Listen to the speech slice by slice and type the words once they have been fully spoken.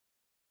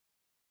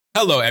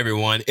Hello,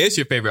 everyone. It's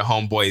your favorite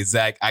homeboy,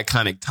 Zach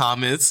Iconic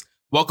Thomas.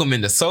 Welcome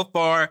into So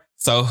Far,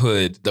 So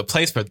Hood, the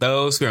place for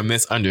those who are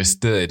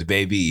misunderstood,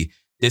 baby.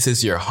 This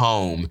is your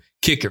home.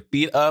 Kick your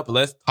feet up.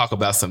 Let's talk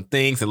about some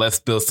things and let's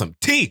spill some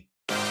tea.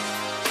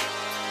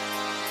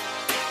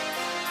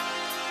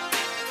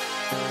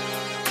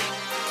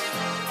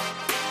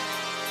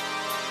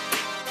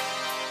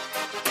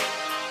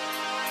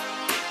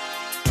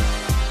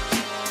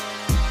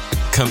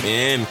 Come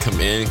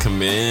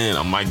in.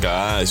 Oh my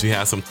gosh, we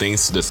have some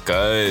things to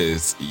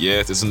discuss.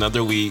 Yes, it's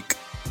another week.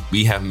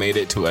 We have made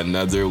it to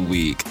another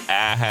week.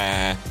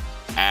 No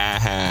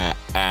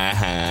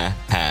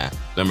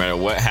matter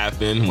what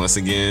happened, once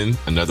again,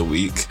 another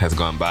week has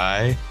gone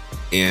by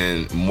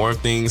and more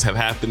things have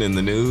happened in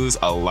the news.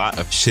 A lot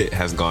of shit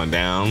has gone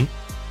down.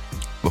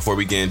 Before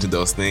we get into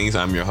those things,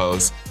 I'm your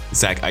host,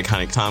 Zach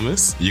Iconic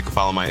Thomas. You can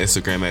follow my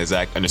Instagram at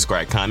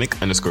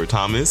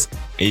Zach_Iconic_Thomas.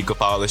 And you can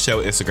follow the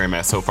show Instagram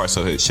at So Far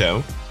So Hood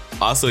Show.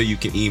 Also, you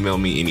can email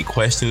me any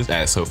questions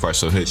at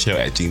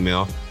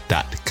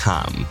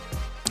sofarsohoodshow@gmail.com.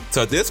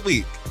 So this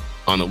week,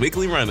 on the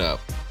weekly run-up,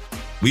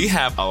 we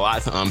have a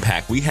lot to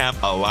unpack.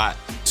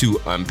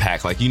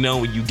 Like, you know,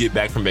 when you get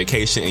back from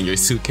vacation and your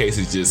suitcase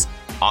is just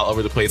all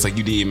over the place, like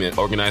you didn't even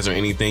organize or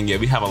anything. Yeah,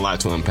 we have a lot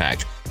to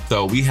unpack.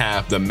 So we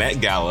have the Met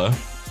Gala,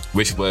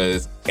 which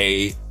was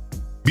a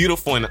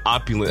beautiful and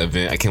opulent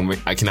event. I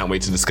cannot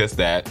wait to discuss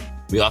that.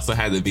 We also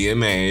had the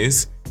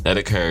VMAs that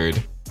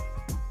occurred.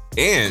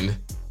 And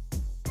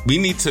we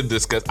need to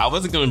discuss, I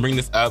wasn't going to bring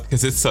this up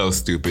because it's so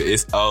stupid.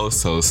 It's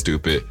so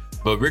stupid.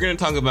 But we're going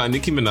to talk about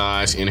Nicki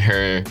Minaj and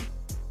her,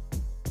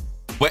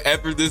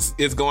 whatever this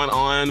is going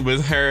on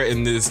with her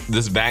in this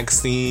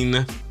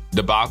vaccine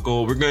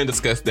debacle. We're going to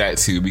discuss that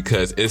too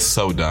because it's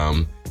so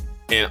dumb.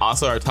 And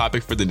also our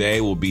topic for the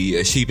day will be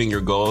achieving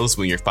your goals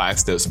when you're 5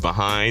 steps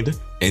behind.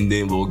 And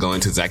then we'll go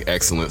into Zach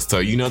Excellence. So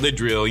you know the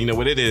drill. You know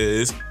what it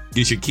is.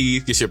 Get your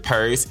keys, get your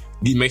purse.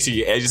 Make sure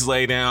your edges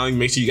lay down.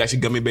 Make sure you got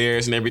your gummy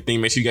bears and everything.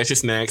 Make sure you got your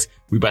snacks.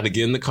 We about to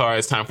get in the car.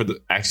 It's time for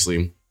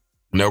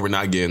no, we're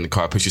not getting in the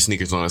car. Put your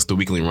sneakers on. It's the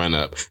weekly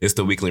run-up.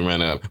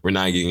 We're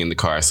not getting in the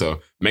car.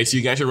 So make sure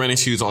you got your running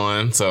shoes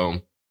on.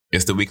 So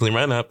it's the weekly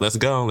run-up. Let's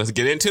go. Let's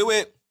get into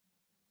it.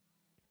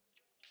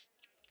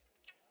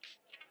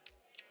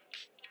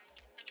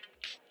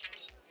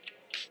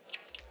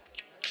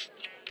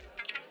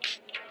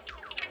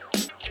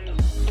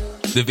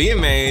 The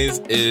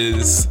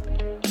VMAs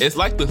it's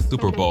like the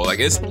Super Bowl. Like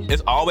it's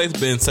always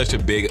been such a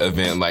big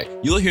event. Like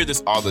you'll hear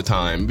this all the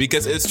time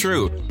because it's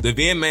true. The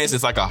VMAs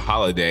is like a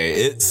holiday.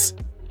 It's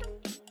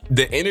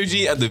the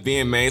energy of the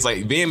VMAs,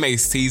 like VMA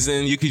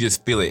season, you can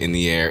just feel it in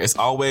the air. It's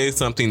always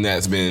something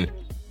that's been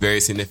very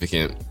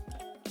significant.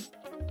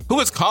 Who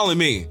is calling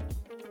me?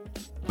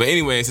 But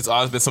anyways, it's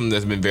always been something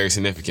that's been very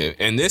significant.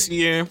 And this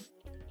year,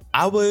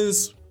 let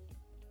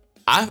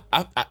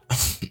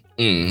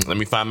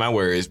me find my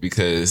words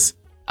because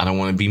I don't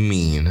want to be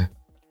mean.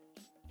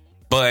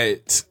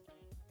 But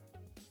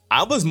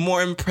I was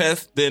more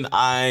impressed than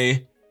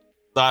I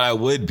thought I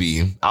would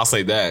be. I'll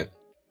say that.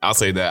 I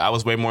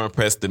was way more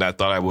impressed than I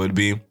thought I would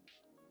be.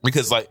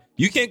 Because like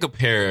you can't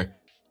compare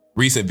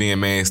recent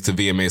VMAs to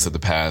VMAs of the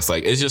past.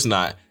 Like it's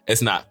not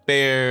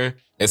fair.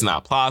 It's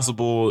not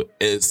plausible.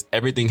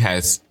 Everything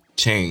has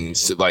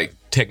changed. Like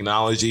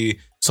technology,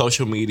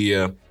 social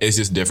media, it's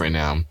just different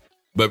now.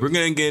 But we're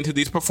going to get into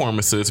these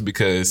performances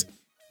because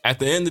at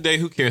the end of the day,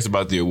 who cares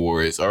about the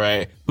awards? All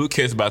right. Who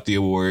cares about the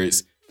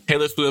awards?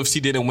 Taylor Swift,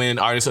 she didn't win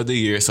Artist of the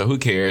Year. So who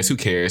cares?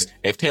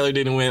 If Taylor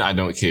didn't win, I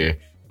don't care.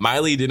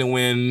 Miley didn't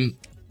win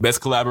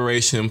Best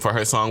Collaboration for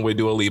her song with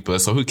Dua Lipa.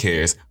 So who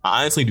cares?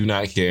 I honestly do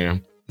not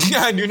care.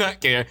 I do not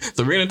care.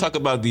 So we're going to talk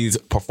about these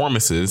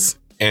performances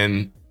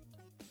and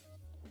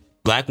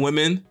Black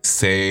women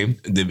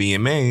saved the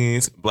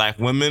VMAs. Black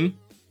women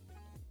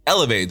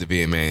elevated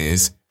the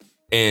VMAs.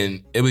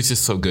 And it was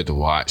just so good to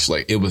watch.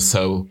 Like it was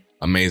so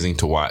amazing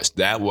to watch.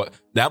 That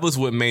was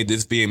what made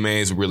this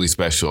VMAs really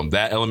special.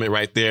 That element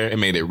right there, it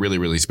made it really,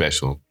 really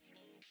special.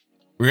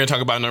 We're going to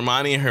talk about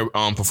Normani and her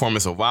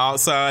performance of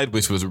Wild Side,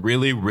 which was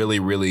really, really,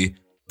 really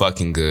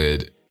fucking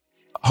good.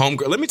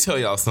 Homegirl, let me tell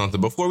y'all something.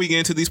 Before we get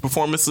into these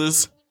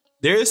performances,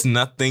 there is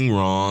nothing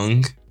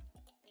wrong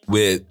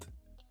with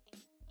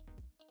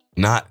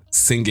not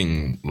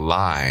singing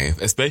live,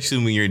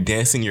 especially when you're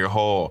dancing your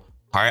whole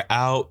heart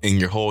out and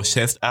your whole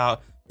chest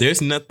out.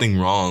 There's nothing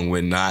wrong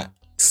with not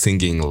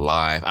singing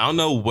live. I don't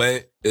know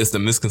what is the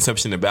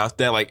misconception about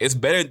that. Like, it's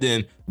better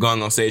than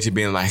going on stage and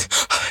being like,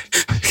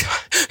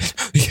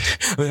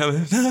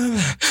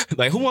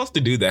 like, who wants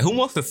to do that? Who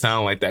wants to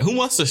sound like that? Who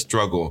wants to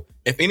struggle?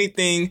 If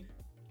anything,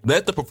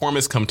 let the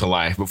performance come to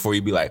life before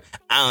you be like,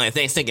 oh, if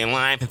they singing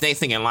live, why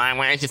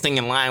aren't you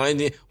singing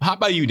live? How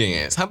about you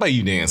dance? Huh?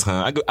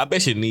 I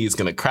bet your knees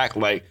gonna crack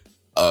like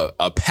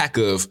a pack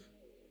of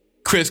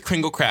Kris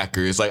Kringle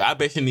crackers. Like, I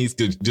bet your knees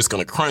just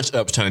gonna crunch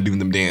up trying to do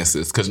them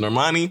dances. Cause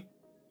Normani,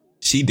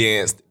 she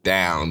danced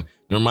down.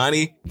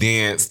 Normani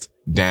danced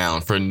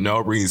down for no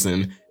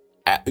reason.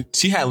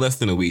 She had less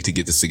than a week to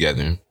get this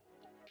together.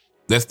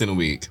 Less than a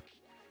week.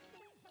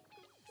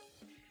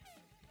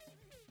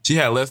 She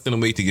had less than a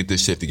week to get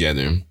this shit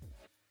together.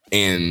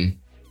 And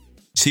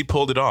she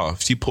pulled it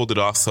off. She pulled it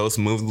off so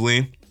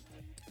smoothly.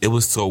 It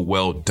was so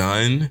well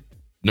done.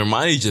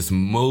 Normani just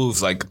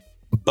moves like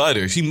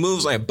butter. She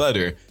moves like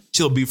butter.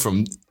 She'll be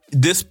from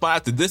this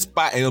spot to this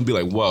spot, and it'll be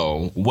like,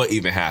 whoa, what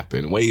even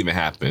happened? What even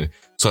happened?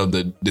 So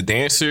the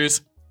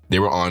dancers, they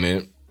were on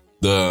it.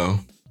 The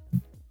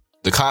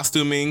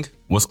costuming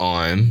was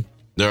on.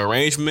 The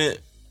arrangement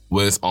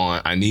was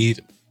on.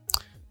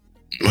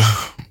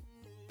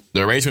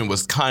 The arrangement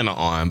was kind of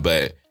on,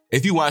 but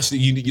if you watch it,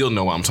 you'll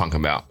know what I'm talking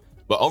about.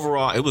 But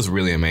overall, it was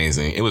really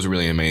amazing. It was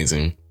really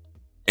amazing.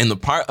 And the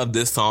part of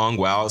this song,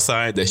 Wild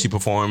Side, that she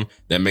performed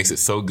that makes it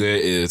so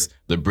good is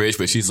the bridge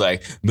where she's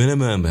like,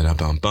 bitch,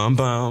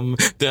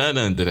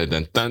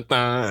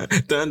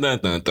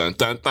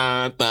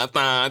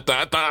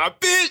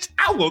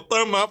 I will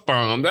throw my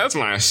phone. That's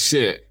my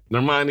shit.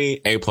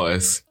 Normani, A+,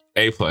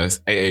 A+.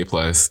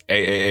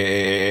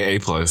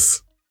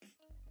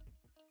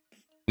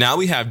 Now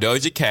we have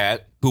Doja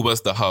Cat, who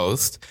was the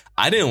host.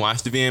 I didn't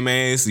watch the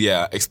VMAs.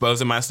 Yeah,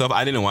 exposing myself.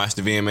 I didn't watch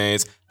the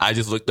VMAs. I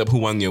just looked up who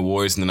won the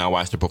awards and then I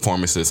watched the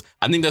performances.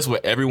 I think that's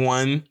what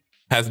everyone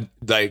has,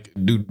 like,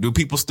 do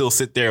people still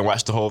sit there and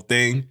watch the whole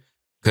thing?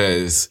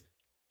 Because,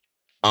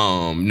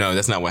 no,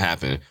 that's not what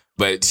happened.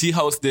 But she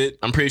hosted.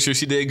 I'm pretty sure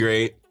she did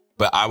great.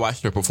 But I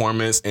watched her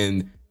performance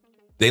and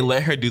they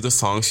let her do the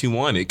song she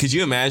wanted. Could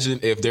you imagine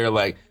if they're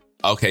like,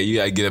 okay, you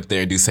gotta get up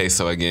there and do Say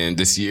So Again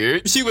this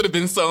year? She would have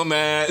been so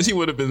mad. She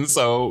would have been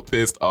so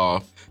pissed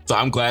off. So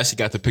I'm glad she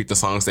got to pick the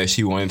songs that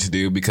she wanted to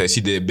do because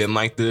she did Been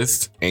Like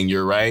This and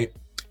You're Right.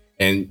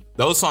 And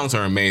those songs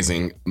are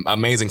amazing.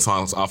 Amazing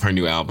songs off her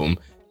new album.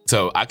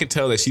 So I could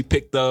tell that she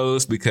picked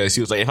those because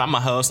she was like, if I'm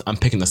a host, I'm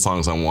picking the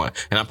songs I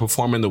want. And I'm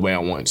performing the way I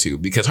want to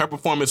because her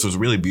performance was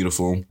really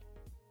beautiful.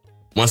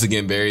 Once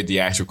again, very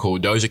theatrical.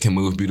 Doja can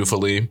move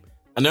beautifully.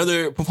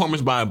 Another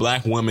performance by a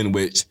Black woman,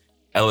 which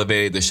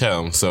elevated the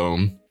show. So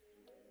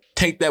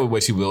take that with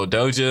what you will.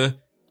 Doja,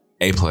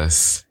 A+,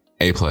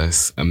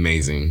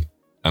 amazing.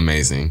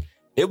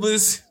 It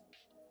was,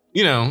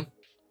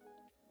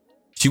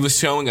 she was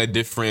showing a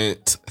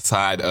different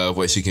side of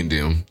what she can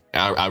do.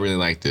 I really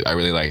liked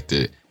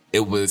it.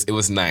 It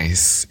was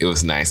nice. It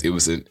was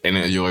an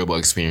enjoyable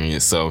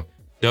experience. So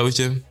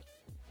Doja,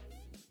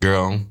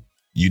 girl,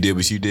 you did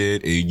what you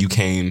did and you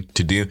came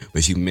to do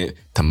what you meant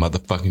to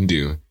motherfucking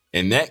do.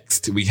 And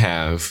next we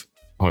have,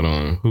 hold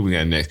on, who we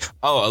got next?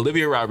 Oh,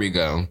 Olivia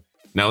Rodrigo.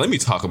 Now let me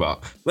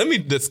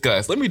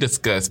discuss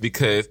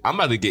because I'm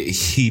about to get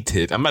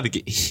heated.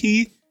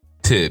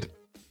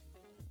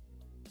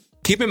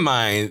 Keep in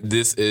mind,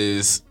 this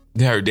is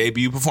her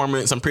debut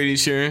performance, I'm pretty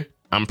sure.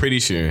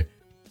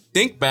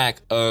 Think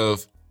back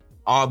of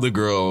all the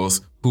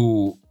girls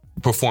who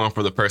performed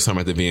for the first time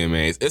at the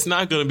VMAs. It's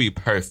not going to be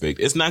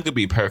perfect.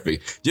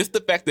 Just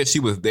the fact that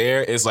she was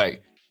there is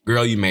like,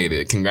 girl, you made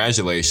it.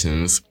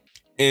 Congratulations.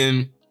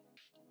 And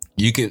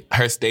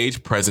her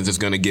stage presence is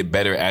going to get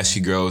better as she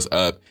grows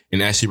up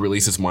and as she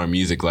releases more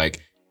music. Like,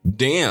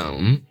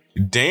 damn,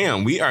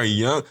 we are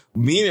young.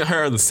 Me and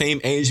her are the same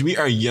age. We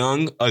are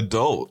young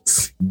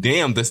adults.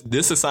 Damn,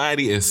 this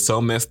society is so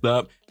messed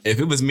up. If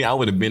it was me, I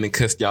would have been and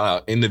cussed y'all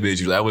out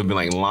individually. I would have been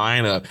like,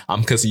 line up.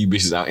 I'm cussing you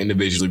bitches out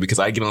individually because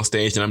I get on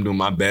stage and I'm doing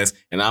my best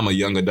and I'm a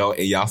young adult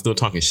and y'all still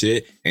talking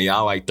shit and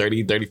y'all like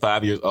 30,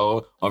 35 years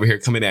old over here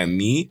coming at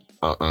me.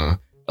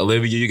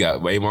 Olivia, you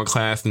got way more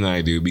class than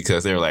I do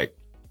because they're like,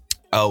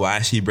 oh, why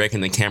is she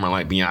breaking the camera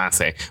like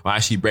Beyonce?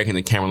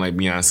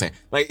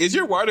 Like, is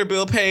your water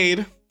bill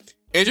paid?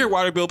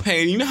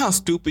 You know how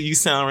stupid you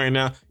sound right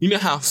now? You know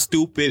how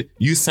stupid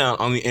you sound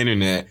on the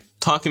internet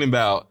talking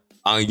about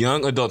a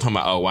young adult talking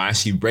about, oh, why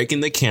is she breaking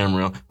the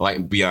camera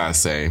like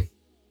Beyonce?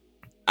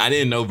 I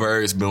didn't know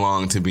verbs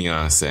belonged to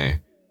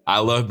Beyonce. I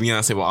love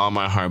Beyonce with all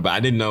my heart, but I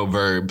didn't know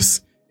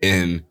verbs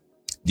in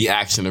the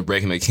action of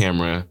breaking the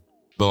camera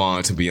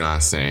belonged to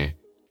Beyonce.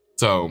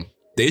 So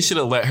they should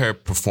have let her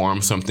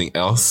perform something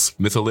else,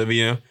 Miss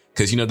Olivia,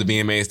 because the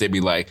VMAs, they'd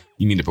be like,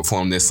 you need to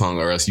perform this song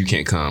or else you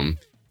can't come.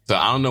 So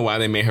I don't know why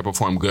they made her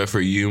perform Good For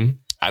You.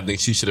 I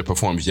think she should have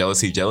performed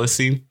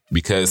Jealousy,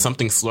 because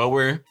something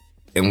slower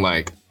and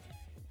like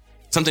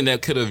something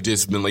that could have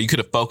just been like, you could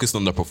have focused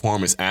on the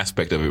performance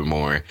aspect of it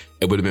more.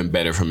 It would have been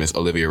better for Miss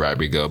Olivia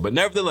Rodrigo. But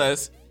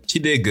nevertheless, she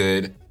did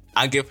good.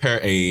 I give her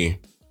a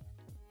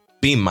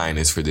B-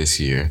 for this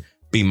year.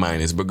 B-.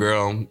 But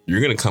girl,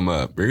 you're going to come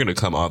up. You're going to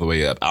come all the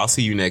way up. I'll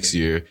see you next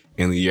year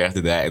and the year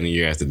after that and the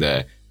year after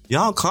that.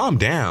 Y'all calm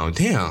down.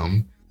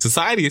 Damn.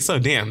 Society is so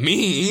damn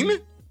mean.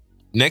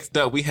 Next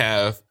up we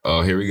have,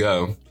 here we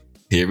go.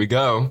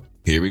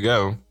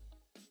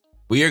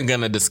 We are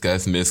going to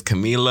discuss Miss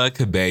Camila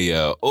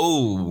Cabello.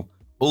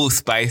 Oh,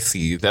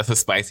 spicy. That's a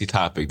spicy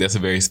topic. That's a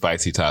very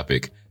spicy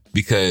topic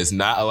because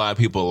not a lot of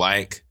people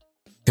like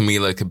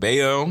Camila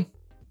Cabello,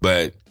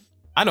 but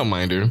I don't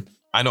mind her.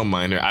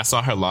 I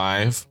saw her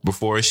live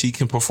before. She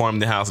can perform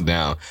the house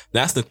down.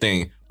 That's the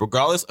thing.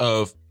 Regardless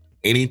of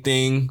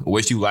anything,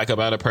 what you like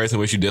about a person,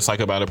 what you dislike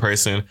about a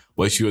person,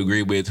 what you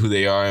agree with, who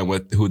they are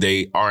and who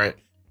they aren't,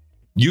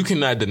 you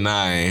cannot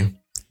deny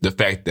the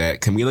fact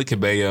that Camila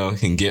Cabello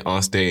can get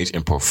on stage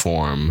and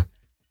perform.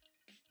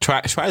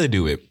 Try to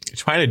do it.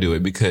 Try to do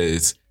it,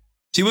 because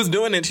she was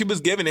doing it. She was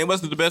giving it. It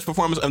wasn't the best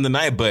performance of the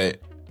night,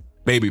 but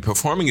baby,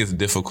 performing is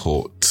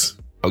difficult.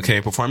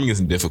 Okay, performing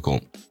is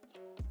difficult.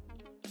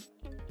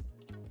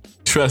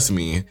 Trust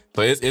me.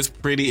 So it's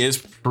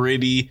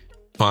pretty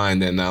fun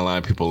that not a lot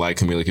of people like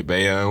Camila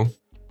Cabello.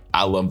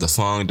 I love the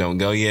song "Don't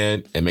Go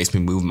Yet." It makes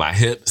me move my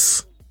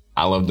hips.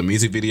 I love the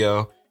music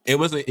video. It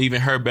wasn't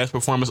even her best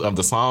performance of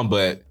the song,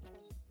 but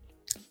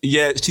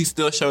yeah, she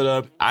still showed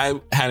up. I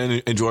had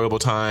an enjoyable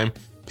time.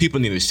 People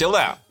need to chill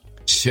out.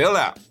 Chill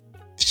out.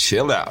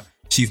 Chill out.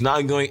 She's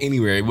not going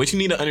anywhere. What you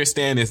need to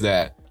understand is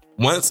that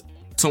once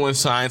someone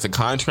signs a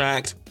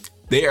contract,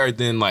 they are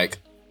then like,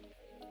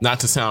 not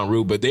to sound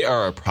rude, but they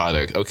are a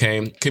product,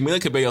 okay?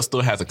 Camila Cabello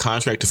still has a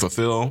contract to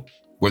fulfill,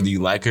 whether you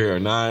like her or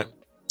not.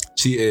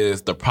 She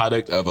is the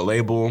product of a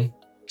label.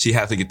 She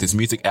has to get this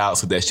music out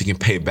so that she can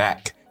pay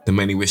back the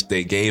money which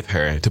they gave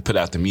her to put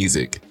out the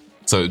music.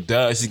 So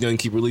she's going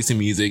to keep releasing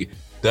music.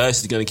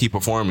 She's going to keep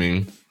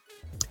performing.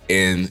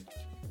 And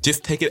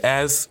just take it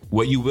as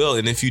what you will.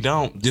 And if you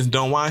don't, just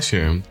don't watch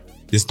her.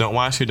 Just don't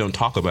watch her. Don't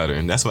talk about her.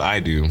 And that's what I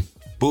do.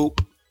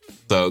 Boop.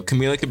 So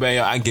Camila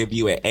Cabello, I give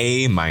you an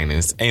A-. A-,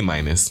 Camelia.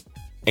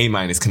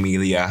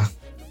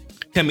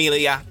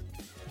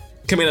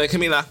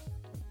 Camila.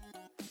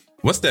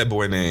 What's that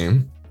boy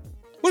name?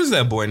 What is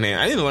that boy name?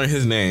 I need to learn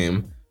his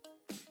name.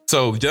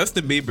 So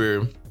Justin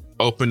Bieber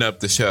opened up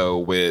the show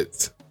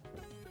with,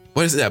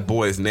 what is that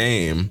boy's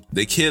name?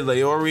 The Kid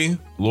Laroi?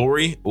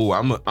 Oh,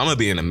 I'm gonna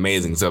be an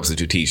amazing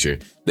substitute teacher.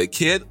 The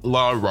Kid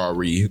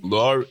Laroi.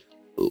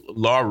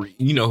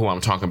 You know who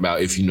I'm talking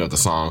about if you know the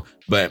song.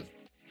 But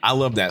I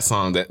love that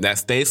song. That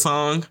Stay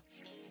song.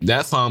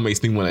 That song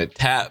makes me want to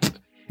tap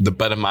the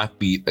butt of my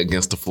feet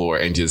against the floor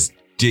and just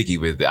jiggy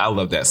with it. I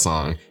love that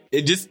song.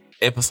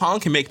 If a song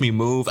can make me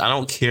move, I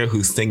don't care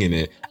who's singing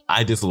it.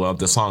 I just love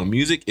the song.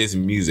 Music is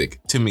music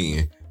to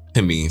me.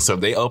 So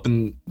they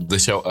opened the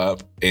show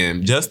up,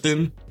 and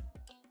Justin,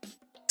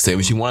 say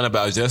what you want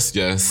about Just,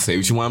 say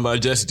what you want about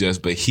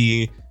Just, but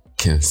he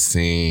can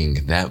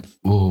sing. That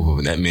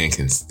man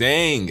can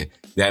sing.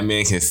 That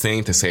man can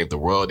sing to save the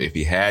world if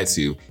he had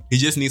to. He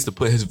just needs to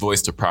put his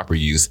voice to proper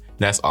use.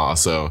 That's all.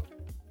 So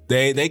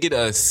they get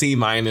a C-.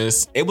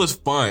 It was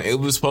fun. It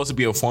was supposed to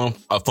be a fun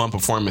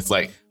performance.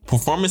 Like,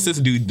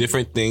 performances do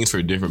different things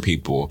for different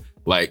people.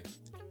 Like,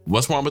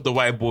 what's wrong with the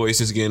white boys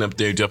just getting up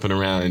there, jumping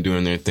around and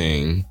doing their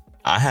thing?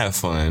 I have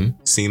fun.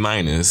 C-.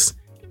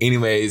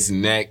 Anyways,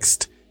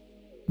 next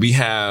we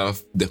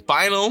have the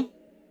final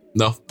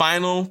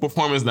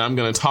performance that I'm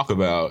going to talk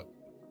about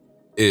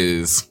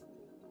is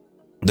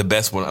the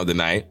best one of the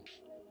night.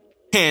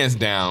 Hands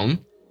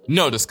down.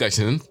 No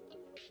discussion.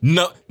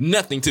 No,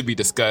 nothing to be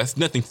discussed.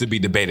 Nothing to be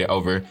debated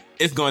over.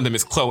 It's going to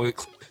Miss Chloe.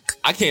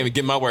 I can't even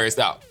get my words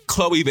out.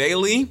 Chloe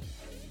Bailey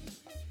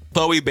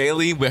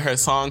with her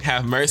song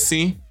 "Have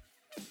Mercy."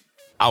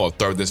 I will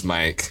throw this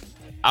mic.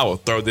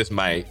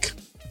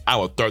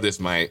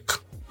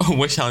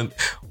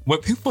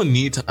 What people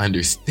need to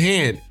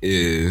understand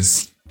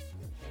is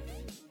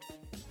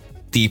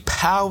the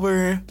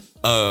power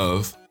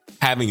of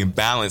having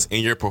balance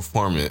in your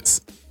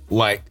performance.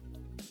 Like,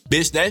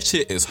 bitch, that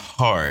shit is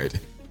hard.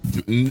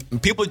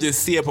 People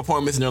just see a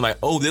performance and they're like,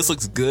 oh, this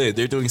looks good.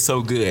 They're doing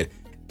so good.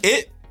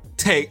 It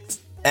takes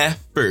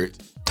effort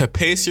to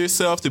pace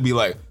yourself, to be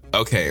like,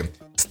 okay,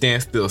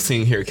 stand still,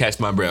 sing here, catch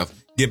my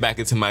breath, get back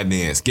into my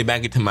dance, get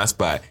back into my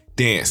spot,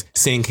 dance,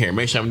 sing here,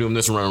 make sure I'm doing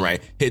this run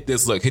right, hit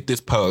this look, hit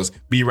this pose,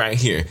 be right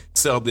here,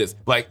 sell this.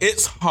 Like,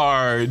 it's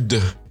hard.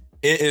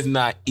 It is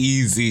not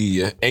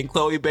easy. And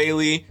Chloe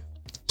Bailey,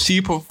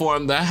 she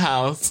performed the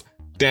house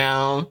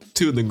down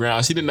to the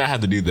ground. She did not have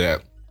to do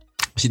that.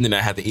 She did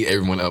not have to eat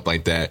everyone up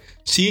like that.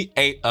 She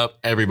ate up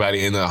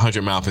everybody in the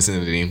 100-mile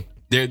vicinity.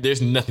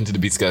 There's nothing to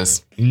be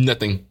discussed.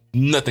 Nothing.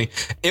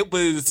 It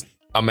was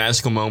a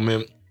magical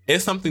moment.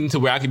 It's something to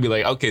where I could be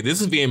like, okay,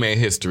 this is VMA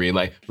history.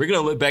 Like, we're going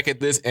to look back at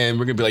this and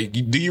we're going to be like,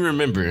 do you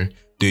remember?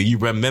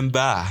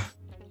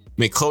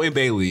 Make Chloe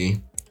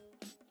Bailey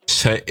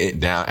shut it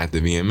down at the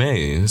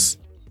VMAs.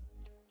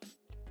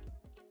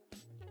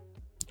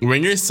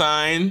 When you're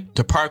signed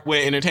to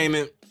Parkway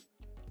Entertainment,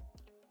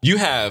 you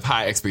have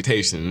high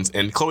expectations.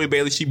 And Chloe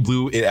Bailey, she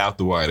blew it out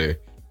the water.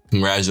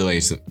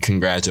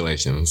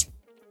 Congratulations.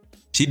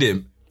 She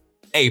did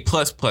A+++++.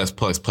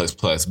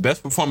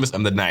 Best performance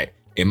of the night,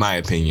 in my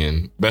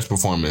opinion. Best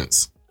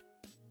performance.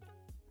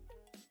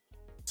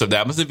 So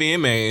that was the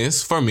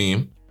VMAs for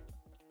me.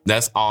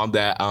 That's all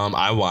that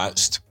I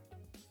watched.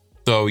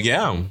 So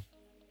yeah,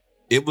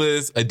 it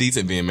was a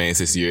decent VMAs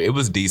this year. It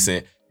was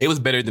decent. It was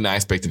better than I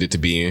expected it to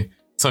be.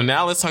 So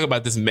now let's talk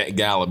about this Met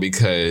Gala,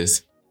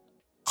 because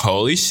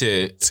holy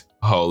shit.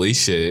 I'm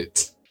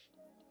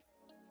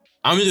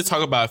going to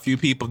talk about a few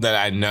people that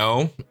I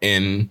know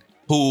and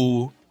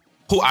who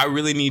I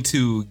really need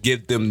to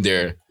give them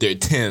their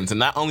 10s. And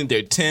not only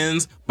their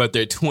 10s, but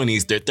their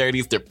 20s, their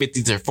 30s, their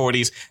 50s, their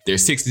 40s, their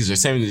 60s, their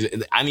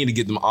 70s. I need to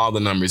give them all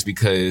the numbers,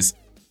 because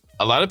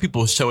a lot of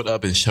people showed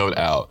up and showed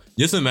out.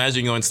 Just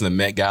imagine going to the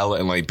Met Gala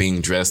and like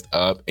being dressed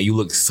up and you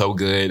look so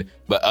good,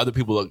 but other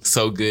people look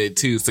so good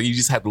too. So you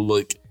just have to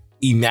look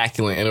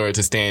immaculate in order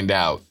to stand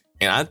out.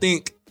 And I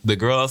think the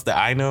girls that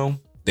I know,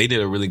 they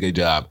did a really good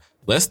job.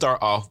 Let's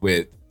start off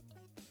with,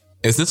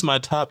 is this my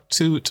top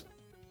suit?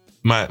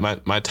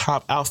 My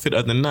top outfit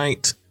of the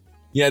night?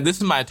 Yeah, this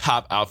is my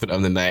top outfit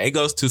of the night. It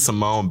goes to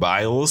Simone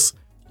Biles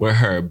with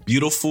her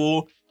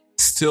beautiful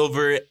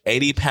silver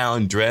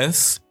 80-pound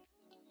dress.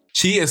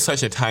 She is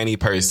such a tiny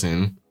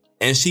person,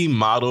 and she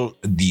modeled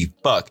the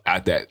fuck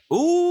out that.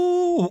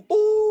 Ooh.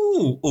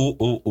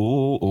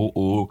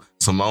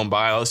 Simone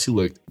Biles, she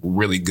looked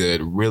really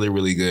good, really,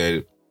 really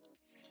good.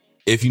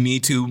 If you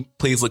need to,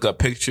 please look up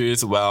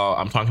pictures while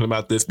I'm talking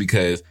about this,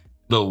 because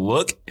the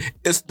look,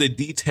 it's the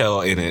detail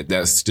in it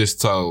that's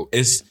just so,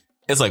 it's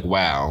like,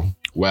 wow.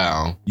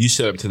 You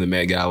showed up to the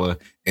Met Gala,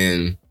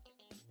 and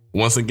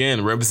once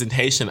again,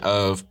 representation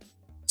of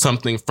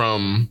something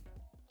from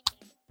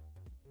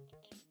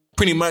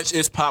pretty much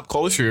is pop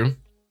culture.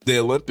 The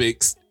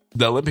Olympics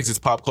is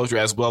pop culture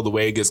as well, the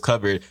way it gets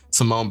covered.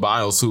 Simone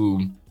Biles,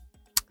 who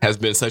has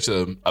been such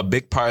a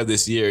big part of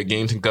this year,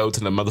 getting to go to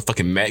the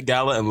motherfucking Met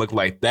Gala and look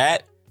like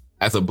that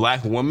as a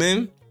black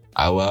woman,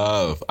 I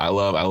love.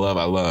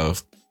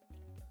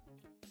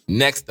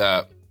 Next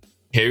up,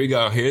 here we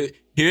go.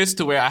 Here's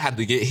to where I had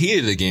to get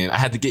heated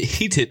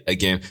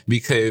again.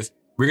 Because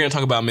we're going to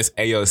talk about Miss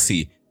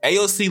AOC.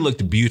 AOC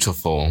looked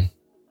beautiful.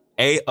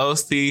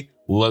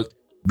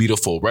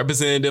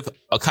 Representative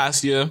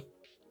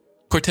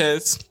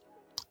Ocasio-Cortez,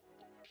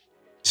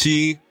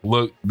 she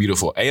looked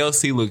beautiful.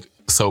 AOC looked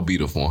so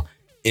beautiful.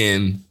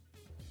 And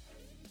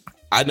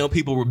I know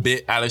people were a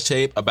bit out of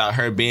shape about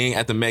her being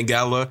at the Met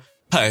Gala.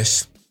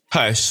 Hush.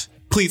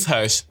 Please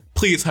hush.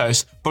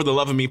 For the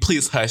love of me,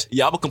 please hush.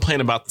 Y'all will complain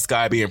about the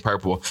sky being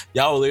purple.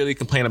 Y'all will literally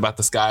complain about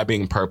the sky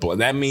being purple.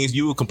 And that means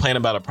you will complain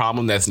about a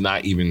problem that's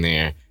not even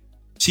there.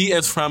 She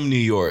is from New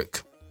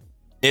York.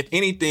 If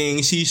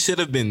anything, she should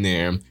have been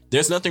there.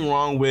 There's nothing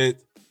wrong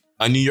with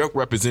a New York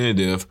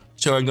representative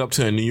showing up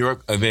to a New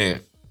York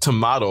event to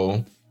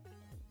model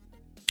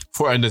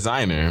for a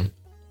designer.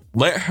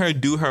 Let her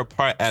do her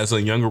part as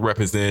a younger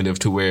representative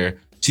to where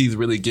she's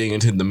really getting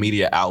into the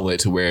media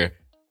outlet, to where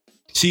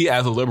she,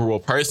 as a liberal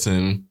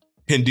person,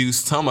 can do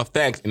some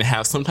effect and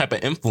have some type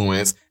of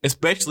influence,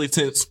 especially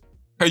since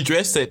her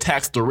dress said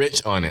tax the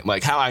rich on it.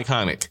 Like, how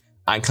iconic.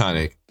 I'm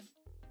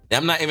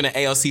not even an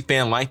AOC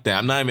fan like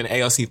that.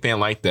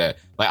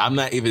 Like, I'm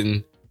not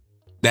even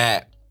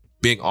that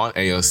big on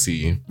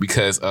AOC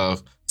because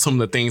of some of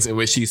the things in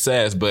which she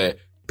says, but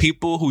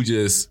people who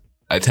just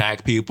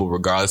attack people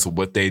regardless of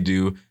what they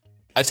do,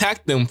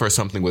 attack them for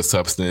something with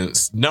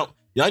substance. No,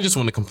 y'all just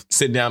want to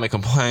sit down and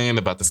complain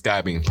about the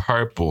sky being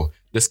purple.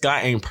 The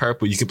sky ain't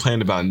purple. You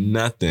complain about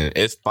nothing.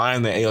 It's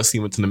fine that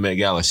AOC went to the Met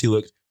Gala. She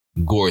looked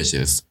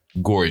gorgeous.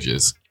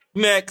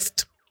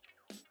 Next.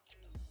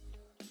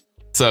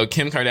 So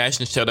Kim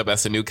Kardashian showed up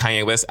as the new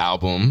Kanye West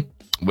album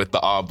with the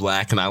all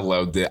black, and I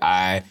loved it.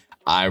 I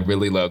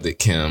really loved it,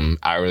 Kim.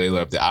 I really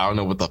loved it. I don't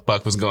know what the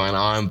fuck was going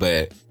on,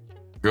 but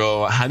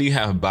girl, how do you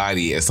have a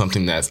body as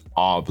something that's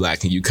all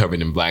black and you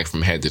covered in black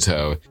from head to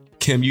toe?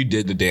 Kim, you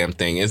did the damn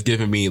thing. It's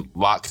giving me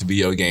locked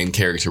video game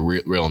character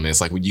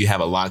realness. Like when you have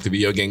a locked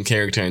video game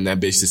character and that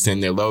bitch just sitting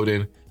there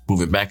loading,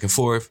 moving back and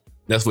forth.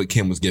 That's what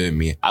Kim was giving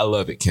me. I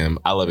love it, Kim.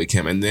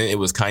 And then it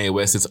was Kanye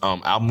West's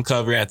album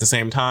cover at the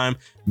same time.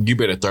 You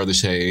better throw the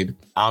shade.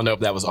 I don't know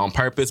if that was on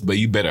purpose, but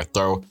you better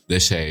throw the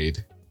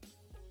shade.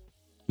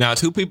 Now,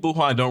 two people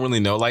who I don't really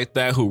know like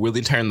that, who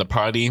really turned the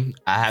party,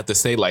 I have to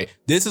say, like,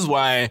 this is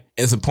why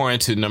it's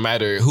important to, no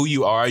matter who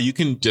you are, you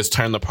can just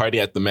turn the party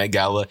at the Met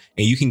Gala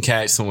and you can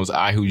catch someone's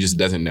eye who just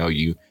doesn't know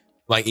you.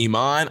 Like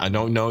Iman, I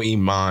don't know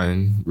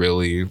Iman,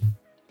 really.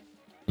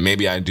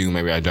 Maybe I do,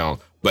 maybe I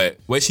don't. But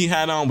what she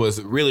had on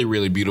was really,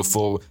 really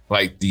beautiful.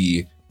 Like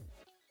the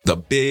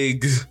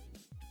big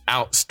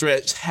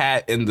outstretched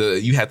hat and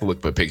you have to look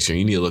up a picture.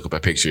 You need to look up a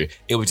picture.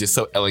 It was just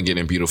so elegant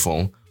and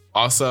beautiful.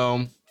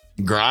 Also,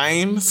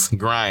 Grimes.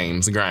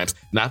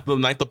 Not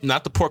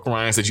the pork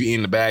rinds that you eat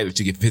in the bag that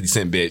you get 50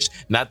 cent, bitch.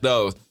 Not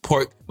those.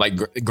 Pork, like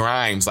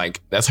Grimes,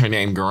 like that's her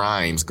name,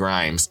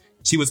 Grimes.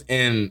 She was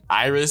in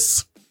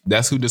Iris.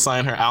 That's who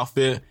designed her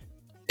outfit.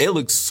 It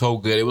looked so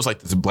good. It was like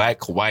this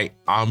black, white,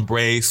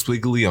 ombre,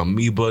 squiggly,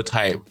 amoeba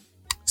type,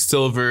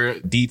 silver,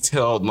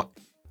 detailed.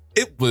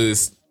 It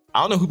was,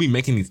 I don't know who be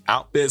making these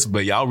outfits,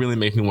 but y'all really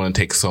make me want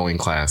to take sewing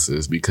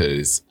classes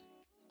because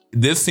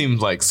this seems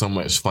like so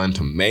much fun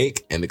to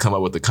make and to come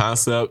up with the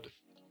concept.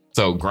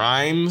 So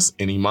Grimes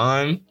and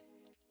Iman,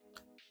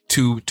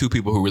 two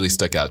people who really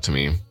stuck out to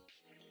me.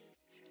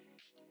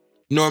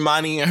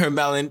 Normani and her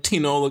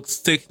Valentino looked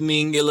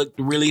sickening. It looked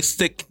really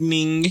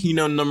sickening. You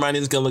know,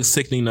 Normani's gonna look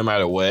sickening no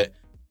matter what.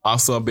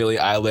 Also, Billie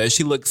Eilish,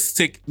 she looked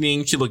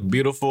sickening. She looked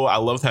beautiful. I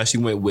loved how she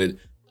went with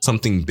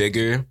something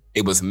bigger.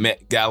 It was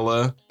Met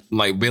Gala.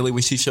 Like, Billie,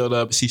 when she showed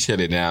up, she shut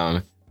it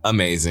down.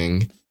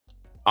 Amazing.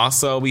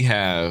 Also, we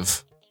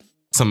have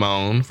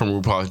Simone from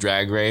RuPaul's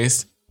Drag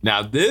Race.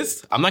 Now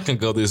this, I'm not gonna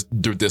go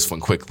through this one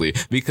quickly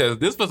because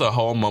this was a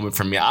whole moment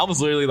for me. I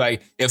was literally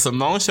like, if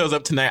Simone shows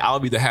up tonight, I'll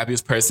be the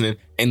happiest person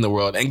in the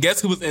world. And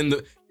guess who was in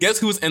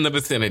the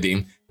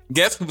vicinity?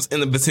 Guess who was in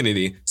the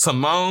vicinity?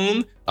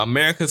 Simone,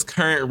 America's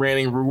current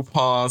reigning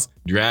RuPaul's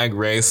Drag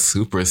Race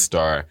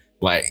superstar.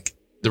 Like,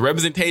 the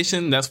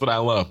representation, that's what I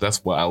love.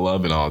 That's what I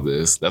love in all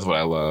this. That's what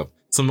I love.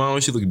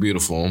 Simone, she looked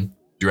beautiful.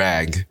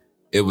 Drag.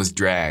 It was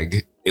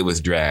drag. It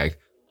was drag.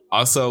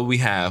 Also, we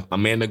have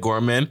Amanda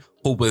Gorman,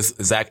 who was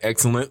Zach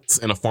Excellence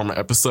in a former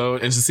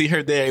episode. And to see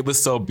her there, it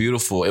was so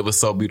beautiful. It was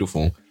so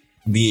beautiful.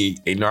 The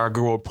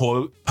inaugural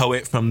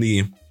poet from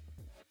the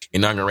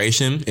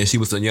inauguration, and she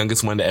was the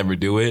youngest one to ever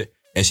do it.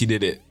 And she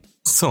did it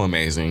so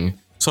amazing.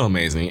 So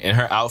amazing. And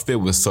her outfit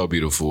was so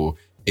beautiful.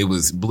 It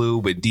was blue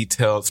with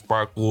detailed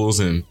sparkles,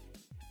 and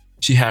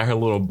she had her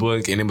little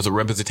book, and it was a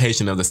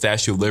representation of the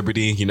Statue of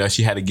Liberty. You know,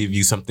 she had to give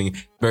you something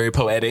very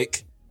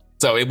poetic.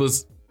 So it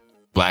was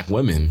Black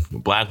women.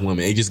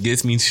 It just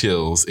gives me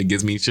chills. It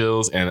gives me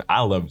chills, and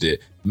I loved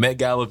it. Met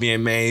Gala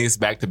VMAs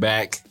back to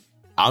back.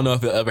 I don't know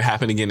if it'll ever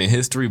happen again in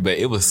history, but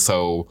it was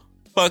so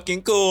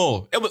fucking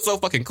cool. It was so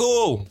fucking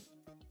cool.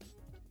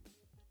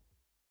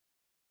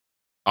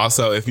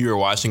 Also, if you were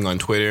watching on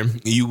Twitter,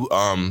 you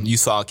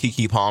saw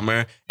Keke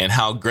Palmer and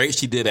how great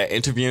she did at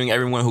interviewing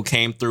everyone who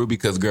came through,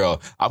 because,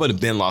 girl, I would have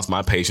been lost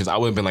my patience. I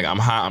would have been like, I'm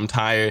hot, I'm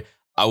tired.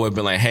 I would have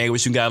been like, hey,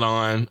 what you got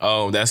on?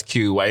 Oh, that's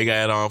cute. Why you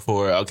got it on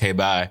for? Okay,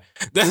 bye.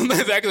 That's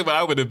exactly what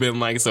I would have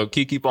been like. So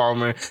Keke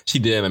Palmer, she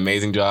did an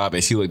amazing job,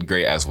 and she looked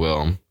great as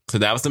well. So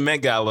that was the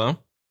Met Gala.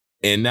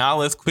 And now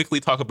let's quickly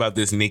talk about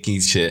this Nicki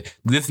shit.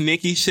 This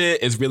Nicki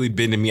shit is really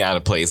bending me out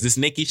of place.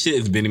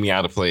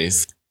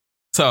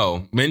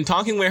 So, when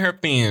talking with her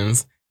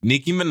fans,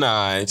 Nicki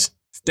Minaj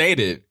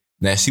stated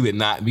that she would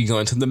not be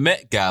going to the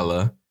Met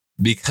Gala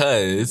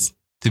because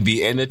to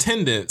be in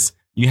attendance,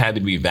 you had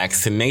to be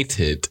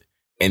vaccinated.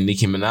 And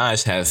Nicki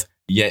Minaj has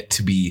yet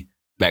to be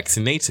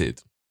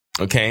vaccinated.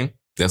 Okay?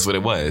 That's what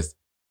it was.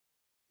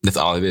 That's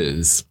all it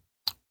is.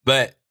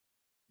 But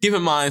keep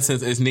in mind,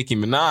 since it's Nicki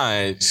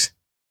Minaj,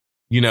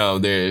 you know,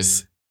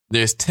 there's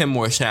 10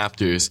 more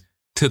chapters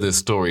to the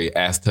story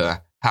as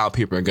to how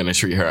people are going to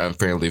treat her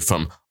unfairly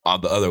from all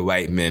the other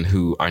white men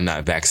who are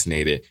not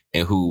vaccinated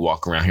and who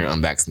walk around here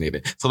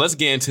unvaccinated. So let's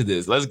get into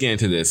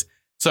this.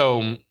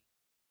 So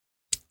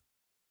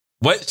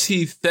what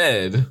she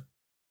said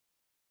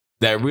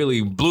that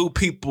really blew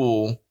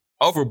people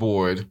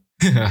overboard.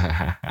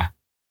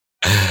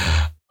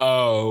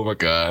 Oh my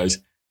gosh.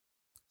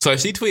 So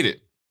she tweeted,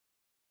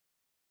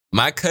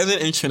 my cousin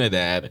in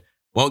Trinidad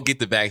won't get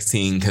the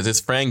vaccine because his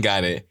friend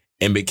got it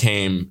and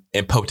became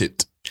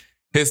impotent.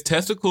 His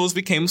testicles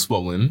became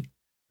swollen.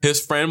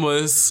 His friend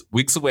was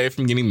weeks away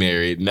from getting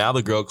married. Now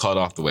the girl called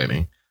off the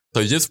wedding.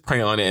 So just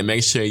pray on it and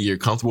make sure you're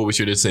comfortable with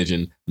your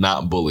decision,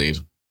 not bullied.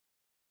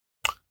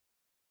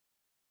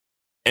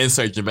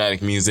 Insert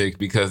dramatic music,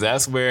 because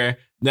that's where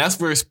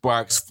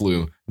sparks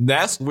flew.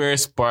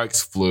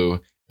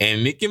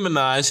 And Nicki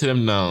Minaj should have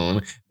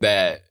known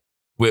that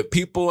with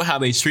people, how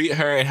they treat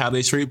her and how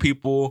they treat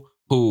people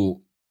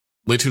who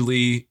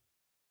literally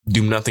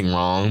do nothing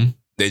wrong.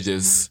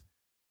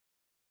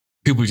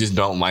 People just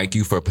don't like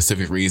you for a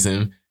specific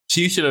reason.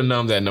 She should have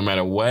known that no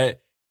matter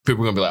what,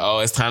 people are going to be like, oh,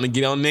 it's time to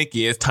get on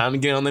Nicki. It's time to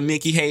get on the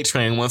Nicki hate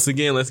train. Once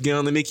again, let's get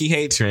on the Nicki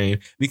hate train.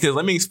 Because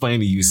let me explain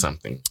to you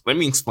something.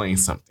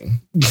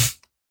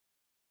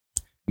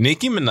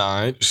 Nicki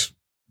Minaj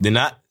did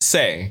not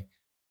say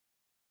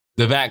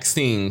the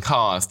vaccine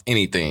caused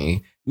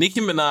anything. Nicki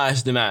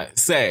Minaj did not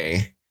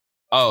say,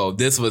 oh,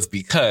 this was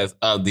because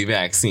of the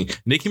vaccine.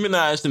 Nicki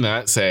Minaj did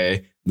not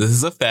say, this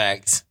is a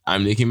fact.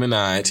 I'm Nicki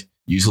Minaj.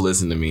 You should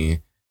listen to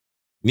me.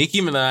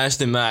 Nicki Minaj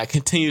did not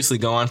continuously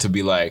go on to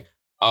be like,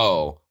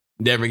 oh,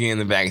 never getting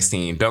the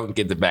vaccine. Don't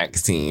get the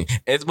vaccine.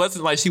 It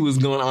wasn't like she was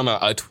going on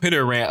a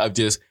Twitter rant of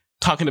just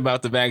talking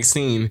about the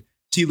vaccine.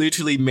 She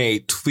literally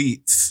made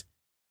tweets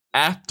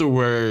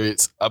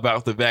afterwards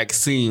about the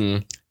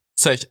vaccine,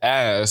 such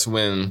as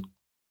when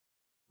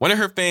one of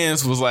her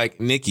fans was like,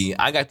 Nicki,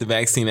 I got the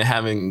vaccine and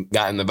haven't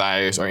gotten the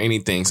virus or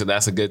anything, so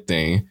that's a good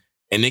thing.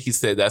 And Nicki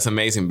said, that's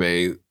amazing,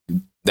 babe.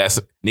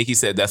 Nicki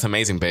said, that's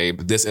amazing,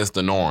 babe. This is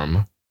the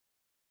norm.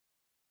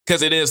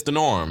 Because it is the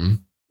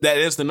norm. That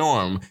is the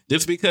norm.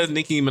 Just because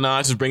Nicki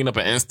Minaj is bringing up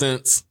an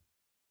instance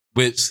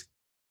which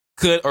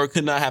could or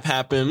could not have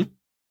happened,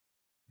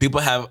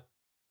 people have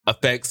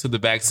effects to the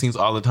vaccines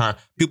all the time.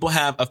 People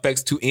have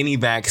effects to any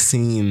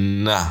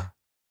vaccine.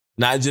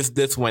 Not just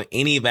this one,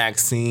 any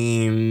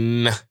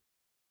vaccine.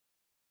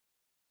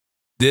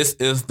 This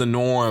is the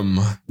norm.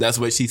 That's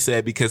what she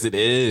said, because it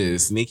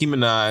is. Nicki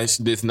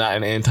Minaj is not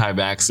an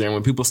anti-vaxxer. And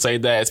when people say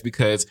that, it's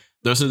because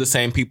those are the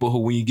same people who,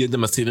 when you give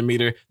them a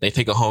centimeter, they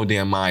take a whole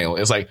damn mile.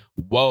 It's like,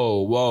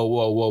 whoa.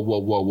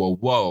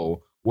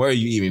 What are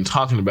you even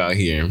talking about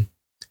here?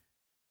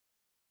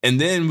 And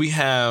then we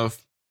have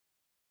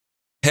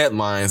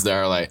headlines that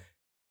are like,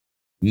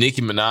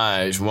 Nicki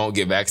Minaj won't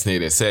get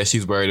vaccinated, says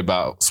she's worried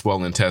about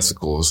swollen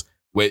testicles,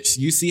 which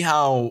you see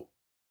how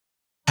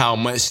how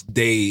much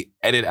they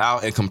edit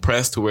out and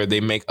compress to where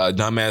they make a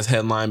dumbass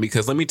headline.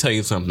 Because let me tell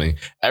you something.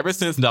 Ever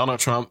since Donald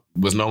Trump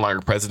was no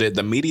longer president,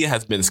 the media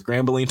has been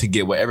scrambling to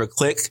get whatever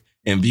click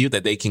and view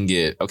that they can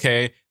get.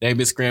 Okay. They've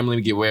been scrambling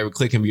to get whatever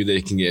click and view that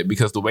they can get,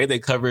 because the way they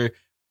cover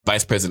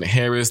Vice President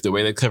Harris, the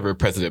way they cover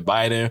President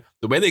Biden,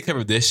 the way they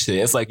cover this shit,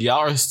 it's like y'all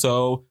are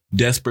so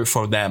desperate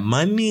for that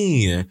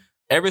money.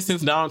 Ever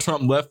since Donald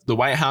Trump left the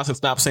White House and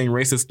stopped saying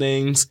racist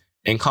things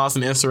and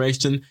causing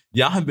insurrection,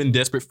 y'all have been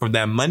desperate for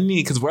that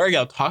money. Because where are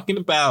y'all talking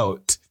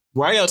about?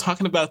 Why are y'all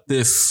talking about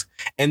this?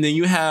 And then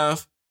you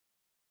have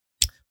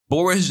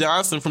Boris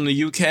Johnson from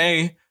the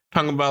UK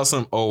talking about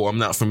I'm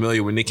not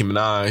familiar with Nicki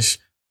Minaj.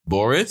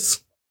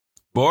 Boris,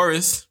 don't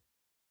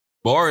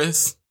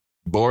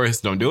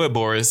do it,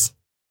 Boris.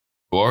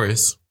 Worry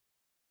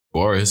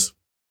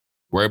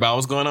about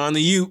what's going on in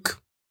the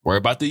UK. Worry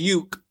about the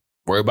UK.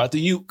 Worry about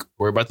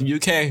the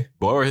UK.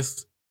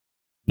 Boris,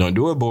 don't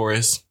do it,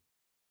 Boris.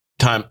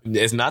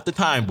 It's not the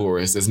time,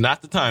 Boris. It's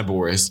not the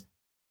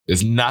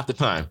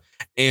time.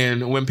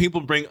 And when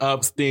people bring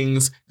up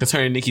things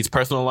concerning Nicki's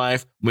personal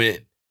life, when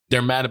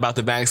they're mad about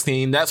the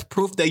vaccine, that's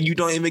proof that you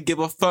don't even give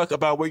a fuck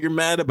about what you're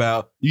mad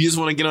about. You just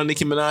want to get on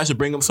Nicki Minaj and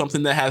bring up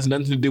something that has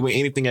nothing to do with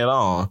anything at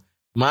all.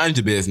 Mind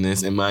your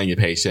business and mind your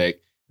paycheck.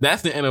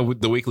 That's the end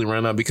of the weekly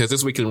roundup, because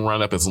this weekly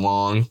roundup is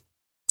long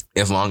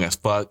as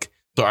fuck.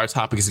 So our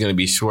topic is going to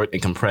be short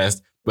and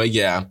compressed. But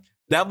yeah,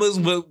 that was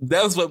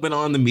what went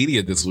on in the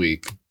media this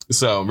week.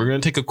 So we're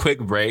going to take a quick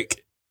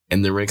break,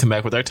 and then we're going to come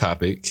back with our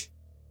topic.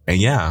 And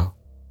yeah,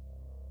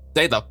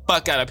 stay the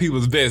fuck out of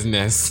people's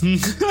business.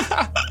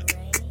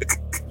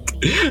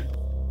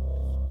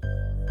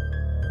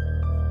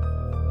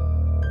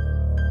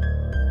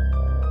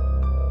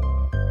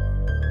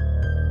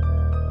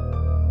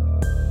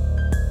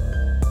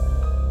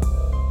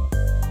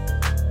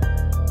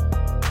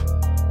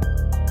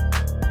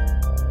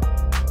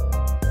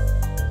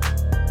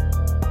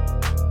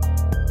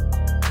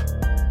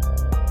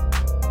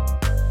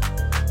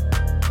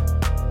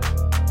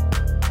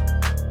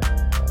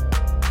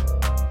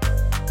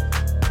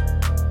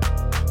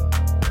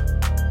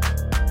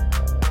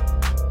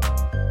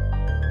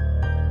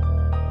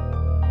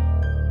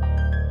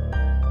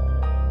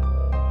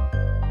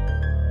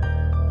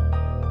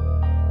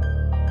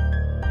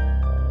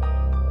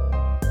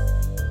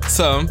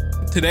 So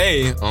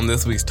today on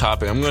this week's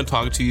topic, I'm going to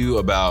talk to you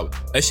about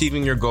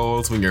achieving your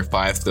goals when you're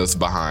 5 steps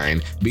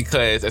behind.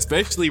 Because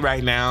especially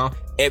right now,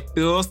 it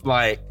feels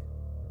like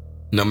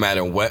no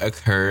matter what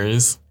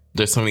occurs,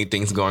 there's so many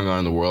things going on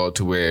in the world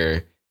to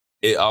where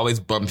it always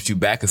bumps you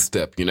back a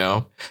step, you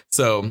know?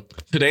 So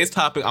today's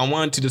topic, I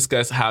wanted to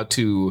discuss how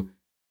to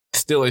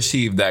still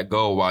achieve that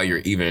goal while you're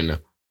even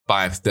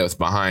 5 steps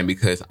behind.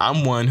 Because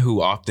I'm one who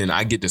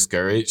I get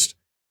discouraged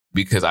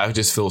because I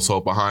just feel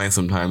so behind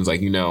sometimes.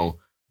 Like, you know,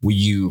 when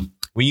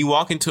you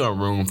walk into a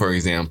room, for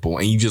example,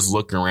 and you just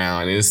look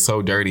around and it's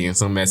so dirty and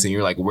so messy, and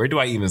you're like, where do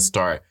I even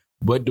start?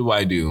 What do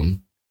I do?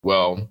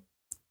 Well,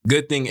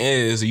 good thing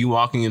is you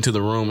walking into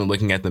the room and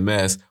looking at the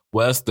mess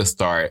was the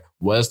start,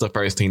 was the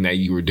first thing that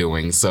you were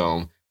doing.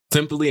 So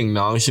simply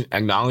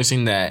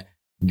acknowledging that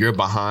you're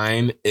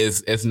behind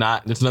there's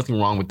nothing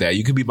wrong with that.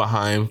 You could be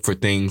behind for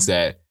things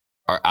that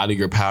are out of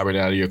your power and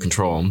out of your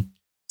control.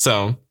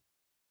 So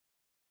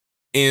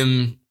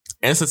in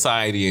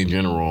society in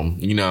general,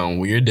 you know,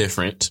 when you're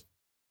different,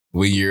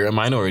 when you're a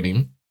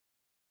minority,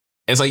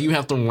 it's like you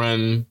have to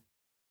run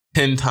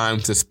 10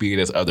 times the speed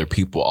as other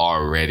people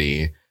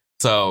already.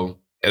 So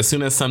as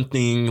soon as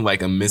something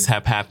like a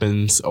mishap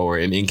happens or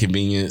an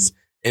inconvenience,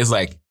 it's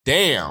like,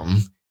 damn,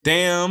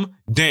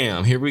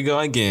 here we go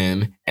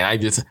again.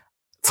 And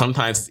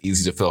sometimes it's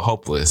easy to feel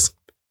hopeless.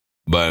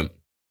 But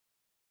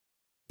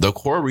the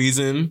core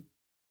reason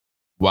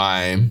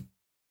why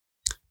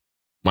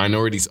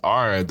minorities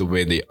are the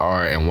way they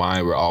are and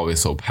why we're always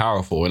so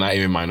powerful, and not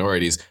even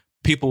minorities,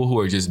 people who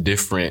are just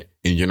different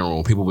in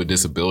general, people with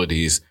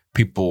disabilities,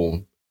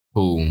 people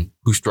who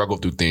struggle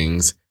through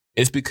things,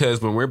 it's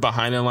because when we're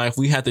behind in life,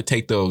 we have to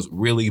take those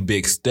really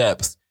big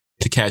steps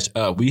to catch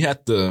up. We're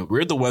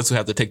the ones who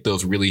have to take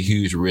those really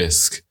huge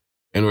risks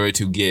in order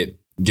to get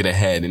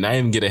ahead, and not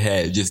even get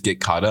ahead, just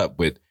get caught up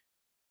with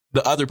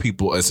the other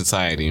people in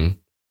society.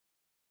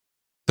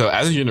 So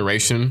as a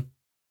generation,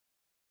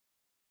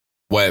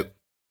 what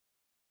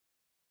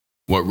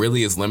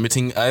really is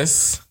limiting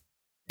us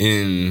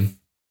in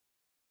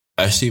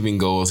achieving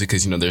goals,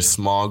 because, you know, there's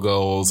small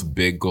goals,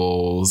 big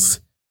goals,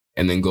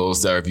 and then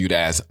goals that are viewed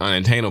as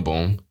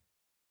unattainable.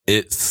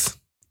 It's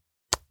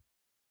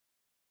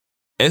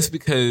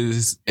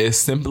because it's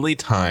simply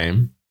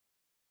time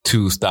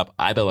to stop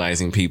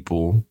idolizing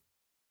people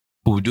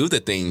who do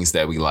the things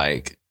that we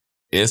like.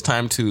 It's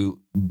time to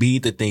be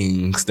the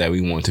things that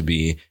we want to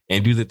be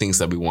and do the things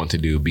that we want to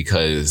do,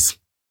 because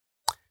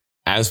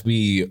as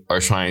we are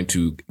trying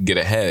to get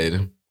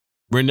ahead,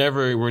 we're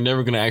never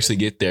going to actually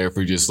get there if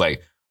we're just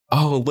like,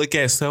 oh, look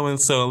at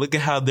so-and-so, look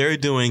at how they're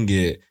doing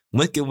it.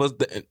 Look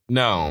at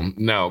no,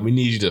 we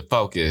need you to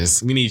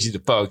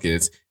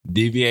focus.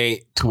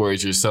 Deviate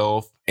towards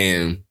yourself.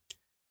 And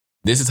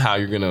this is how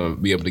you're going to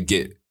be able to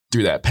get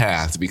through that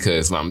path,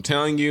 because I'm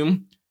telling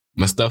you,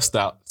 when stuff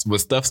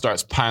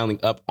starts piling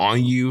up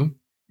on you,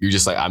 you're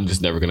just like, I'm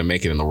just never gonna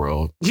make it in the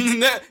world.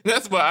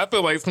 That's why I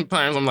feel like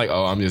sometimes I'm like,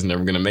 oh, I'm just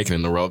never gonna make it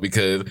in the world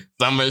because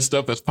so much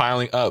stuff is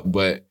piling up.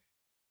 But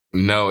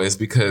no, it's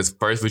because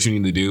first what you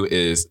need to do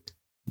is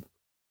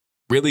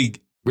really,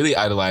 really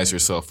idolize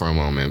yourself for a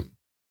moment.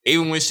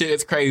 Even when shit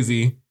is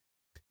crazy,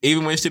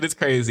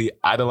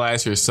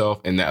 idolize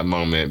yourself in that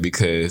moment,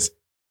 because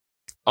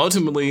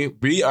ultimately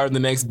we are the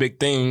next big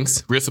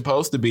things we're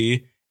supposed to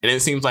be. And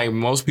it seems like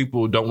most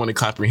people don't want to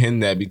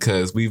comprehend that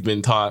because we've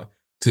been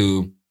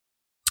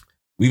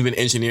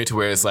engineered to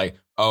where it's like,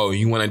 oh,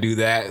 you want to do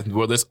that?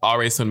 Well, there's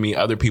already so many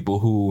other people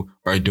who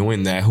are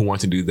doing that, who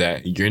want to do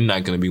that. You're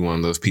not going to be one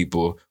of those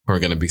people who are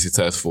going to be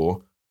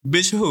successful.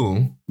 Bitch,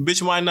 who?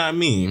 Bitch, why not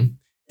me?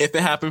 If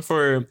it happened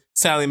for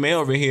Sally Mae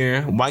over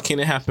here, why can't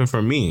it happen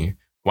for me?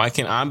 Why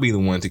can't I be the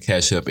one to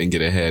catch up and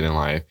get ahead in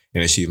life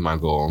and achieve my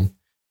goal?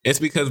 It's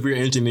because we're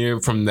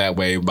engineered from that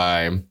way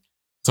by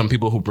some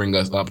people who bring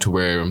us up to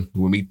where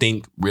when we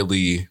think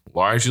really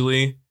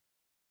largely,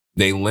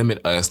 they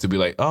limit us to be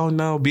like, oh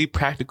no, be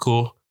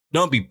practical.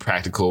 Don't be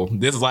practical.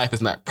 This life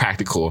is not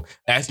practical.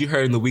 As you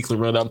heard in the weekly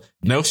run-up,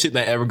 no shit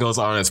that ever goes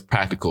on is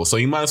practical. So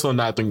you might as well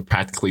not think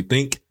practically.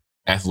 Think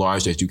as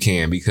large as you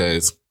can,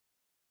 because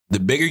the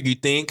bigger you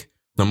think,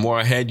 the more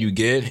ahead you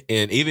get.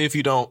 And even if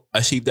you don't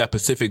achieve that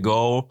specific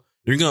goal,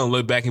 you're going to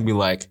look back and be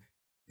like,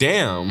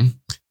 damn,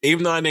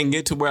 even though I didn't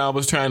get to where I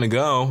was trying to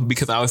go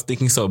because I was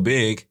thinking so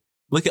big,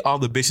 look at all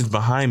the bitches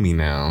behind me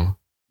now.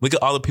 Look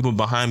at all the people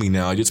behind me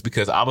now, just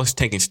because I was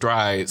taking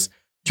strides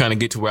trying to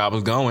get to where I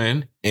was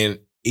going. And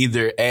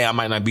either A, I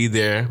might not be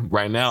there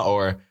right now,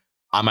 or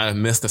I might have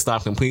missed the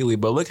stop completely.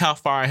 But look how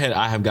far ahead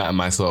I have gotten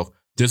myself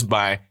just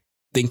by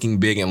thinking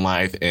big in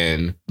life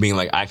and being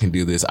like, I can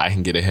do this. I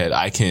can get ahead.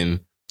 I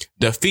can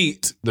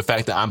defeat the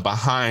fact that I'm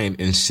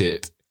behind in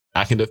shit.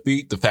 I can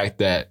defeat the fact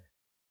that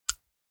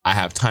I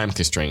have time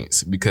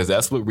constraints, because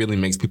that's what really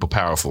makes people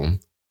powerful. I'm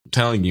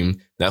telling you,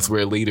 that's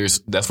where leaders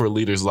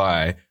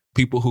lie.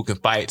 People who can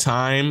fight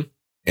time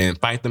and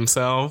fight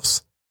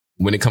themselves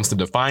when it comes to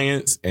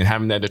defiance and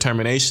having that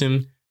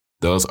determination,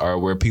 those are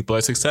where people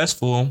are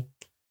successful.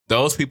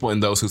 Those people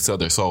and those who sell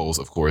their souls,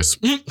 of course.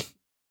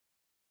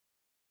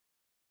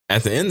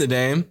 At the end of the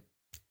day,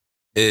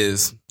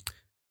 is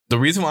the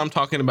reason why I'm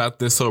talking about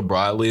this so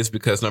broadly is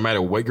because no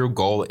matter what your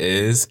goal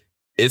is,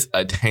 it's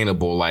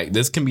attainable. Like,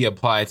 this can be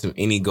applied to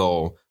any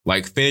goal,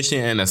 like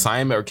finishing an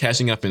assignment or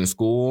catching up in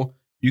school.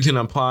 You can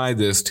apply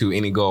this to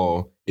any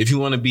goal. If you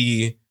want to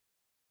be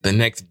the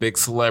next big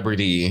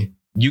celebrity,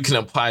 you can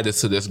apply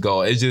this to this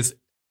goal. It's just,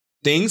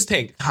 things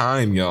take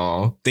time,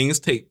 y'all. Things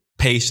take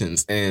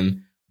patience.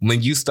 And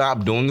when you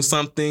stop doing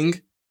something,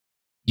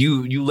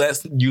 you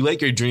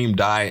let your dream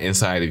die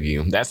inside of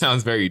you. That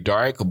sounds very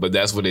dark, but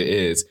that's what it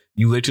is.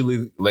 You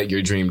literally let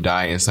your dream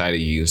die inside of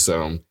you.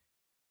 So,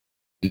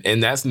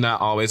 and that's not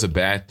always a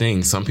bad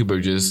thing. Some people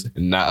are just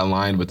not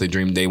aligned with the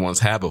dream they once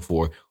had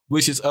before,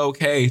 which is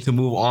okay to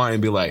move on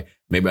and be like,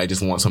 maybe I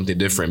just want something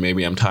different.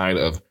 Maybe I'm tired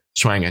of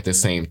trying at the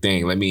same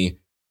thing. Let me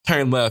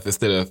turn left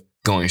instead of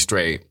going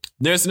straight.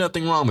 There's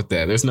nothing wrong with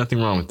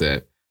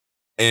that.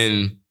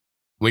 And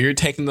when you're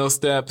taking those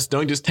steps,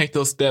 don't just take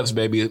those steps,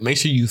 baby. Make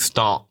sure you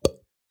stomp.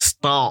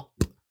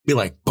 Be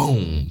like,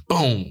 boom,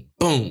 boom,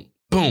 boom,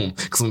 boom.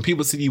 Because when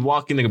people see you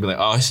walking, they're going to be like,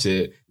 oh,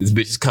 shit, this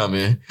bitch is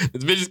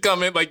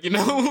coming. Like, you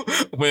know,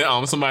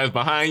 when somebody's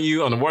behind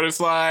you on the water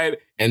slide,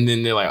 and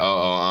then they're like,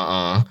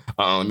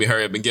 let me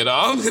hurry up and get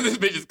off. This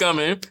bitch is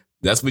coming.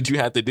 That's what you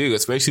have to do,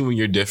 especially when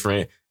you're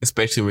different,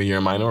 especially when you're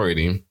a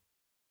minority.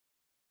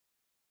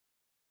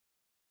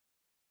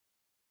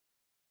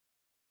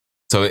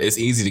 So it's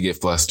easy to get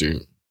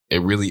flustered.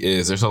 It really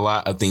is. There's a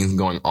lot of things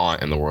going on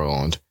in the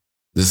world.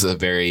 This is a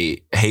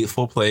very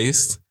hateful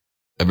place,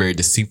 a very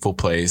deceitful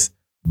place,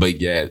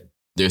 but yet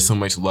there's so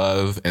much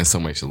love and so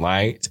much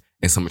light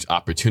and so much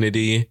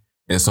opportunity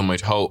and so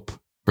much hope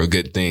for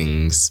good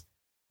things.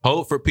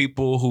 Hope for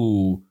people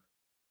who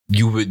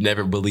you would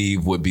never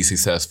believe would be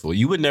successful.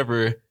 You would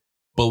never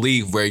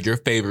believe where your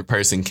favorite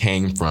person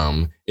came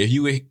from. If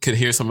you could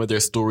hear some of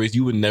their stories,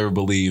 you would never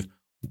believe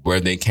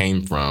where they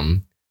came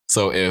from.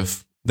 So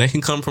if they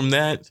can come from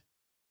that,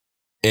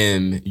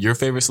 and your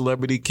favorite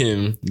celebrity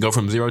can go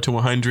from 0 to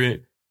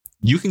 100,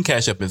 you can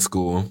catch up in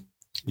school.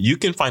 You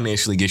can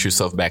financially get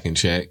yourself back in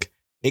check.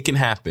 It can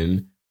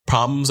happen.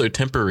 Problems are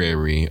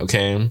temporary,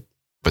 okay?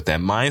 But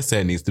that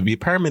mindset needs to be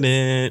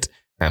permanent.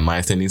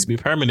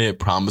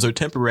 Problems are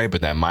temporary,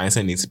 but that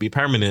mindset needs to be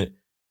permanent.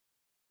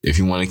 If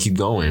you want to keep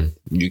going,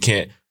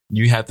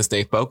 you have to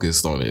stay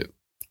focused on it.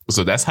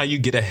 So that's how you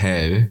get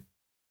ahead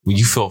when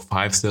you feel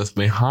 5 steps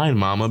behind,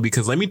 mama,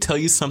 because let me tell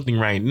you something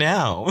right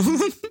now.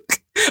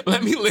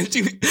 Let me let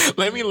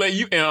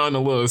you in on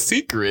a little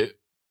secret.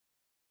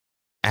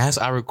 As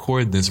I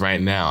record this right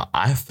now,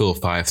 I feel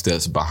 5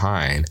 steps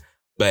behind,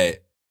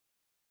 but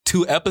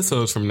 2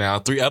 episodes from now,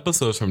 3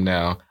 episodes from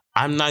now,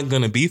 I'm not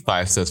going to be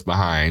 5 steps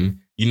behind.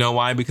 You know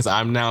why? Because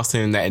I'm now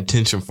setting that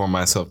intention for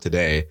myself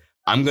today.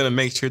 I'm going to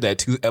make sure that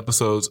 2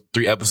 episodes,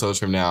 3 episodes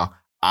from now,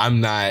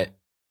 I'm not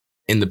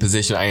in the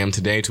position I am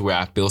today to where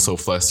I feel so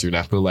flustered.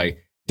 I feel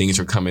like things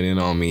are coming in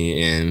on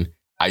me and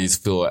I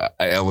just feel an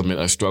element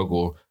of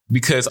struggle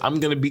because I'm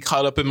going to be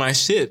caught up in my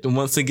shit. And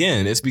once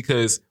again, it's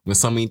because when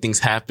so many things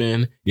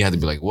happen, you have to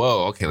be like,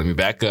 whoa, okay, let me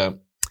back up.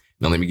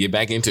 Now let me get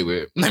back into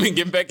it. Let me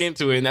get back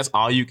into it. And that's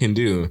all you can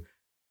do.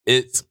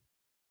 It's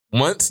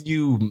once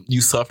you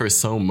suffer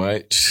so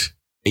much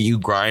and you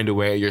grind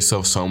away at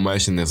yourself so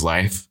much in this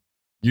life,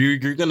 you're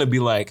going to be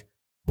like,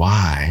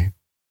 why?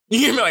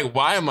 You're going to be like,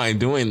 why am I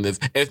doing this?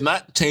 It's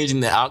not changing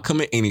the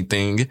outcome of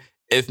anything.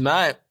 It's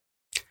not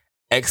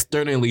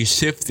externally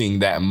shifting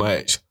that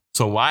much.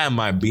 So why am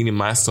I beating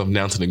myself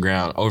down to the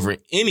ground over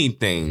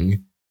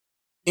anything,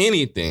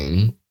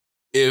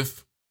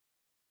 if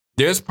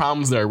there's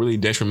problems that are really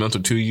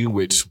detrimental to you,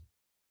 which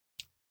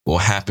will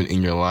happen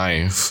in your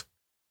life,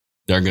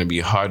 that are going to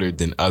be harder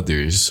than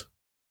others.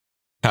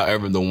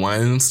 However, the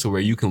ones to where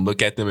you can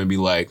look at them and be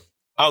like,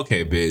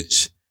 okay,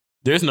 bitch,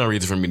 there's no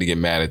reason for me to get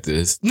mad at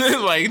this.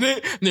 Like,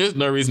 there's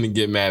no reason to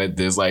get mad at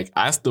this. Like,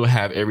 I still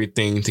have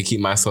everything to keep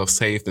myself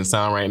safe and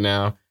sound right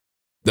now.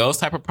 Those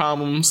type of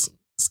problems,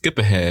 skip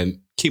ahead,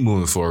 keep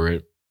moving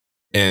forward.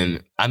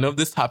 And I know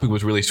this topic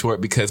was really short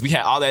because we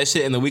had all that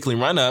shit in the weekly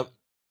run up,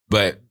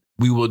 but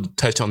we will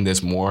touch on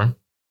this more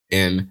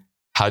and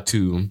how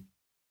to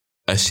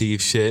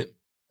achieve shit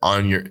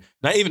on your,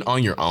 not even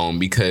on your own,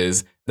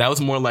 because that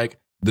was more like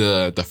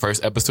the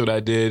first episode I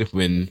did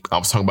when I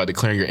was talking about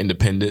declaring your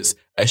independence.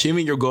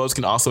 Achieving your goals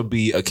can also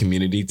be a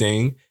community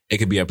thing. It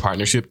could be a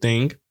partnership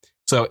thing.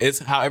 So it's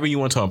however you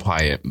want to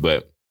apply it.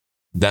 But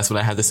that's what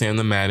I have to say on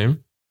the matter.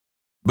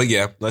 But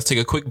yeah, let's take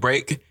a quick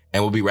break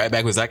and we'll be right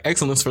back with Zach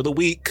Excellence for the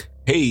week.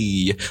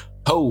 Hey,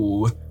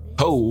 ho,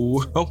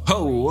 ho, ho,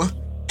 ho.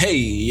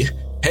 Hey,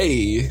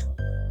 hey.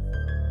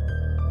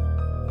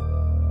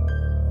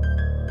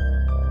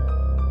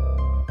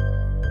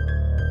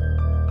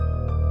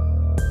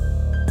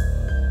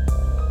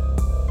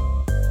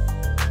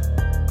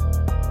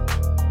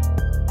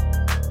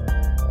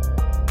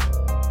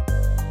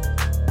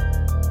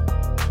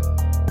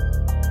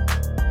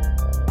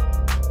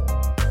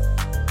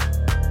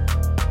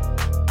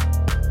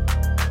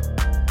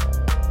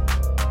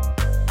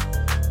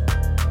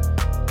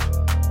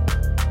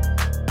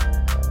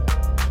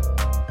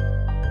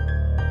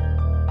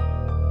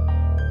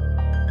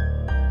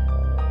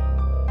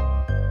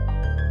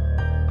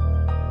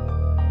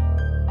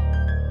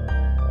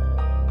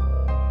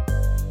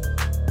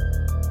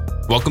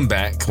 Welcome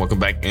back. Welcome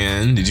back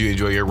in. Did you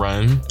enjoy your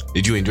run?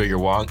 Did you enjoy your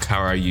walk? How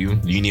are you?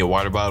 Do you need a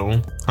water bottle?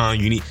 Huh?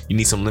 You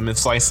need some lemon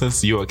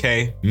slices? You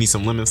okay? You need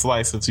some lemon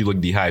slices? You look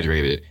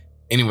dehydrated.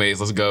 Anyways,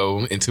 let's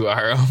go into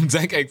our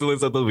Zach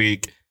Excellence of the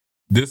week.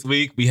 This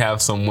week, we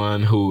have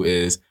someone who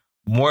is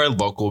more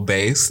local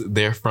based.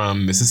 They're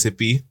from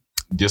Mississippi,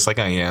 just like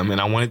I am.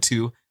 And I wanted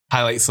to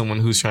highlight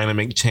someone who's trying to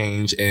make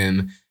change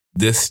in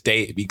this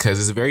state because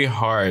it's very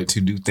hard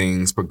to do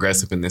things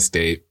progressive in this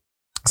state.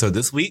 So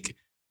this week,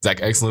 Zach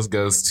Excellence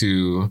goes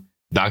to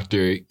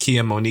Dr.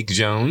 Kia Monique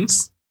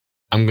Jones.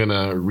 I'm going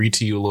to read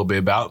to you a little bit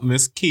about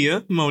Miss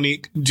Kia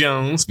Monique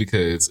Jones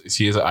because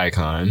she is an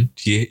icon.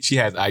 She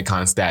has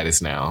icon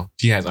status now.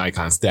 She has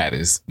icon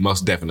status,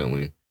 most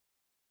definitely.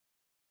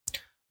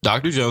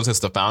 Dr. Jones is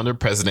the founder,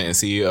 president, and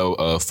CEO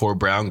of For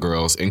Brown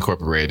Girls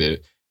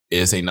Incorporated. It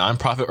is a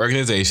nonprofit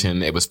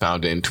organization. It was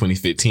founded in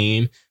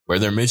 2015, where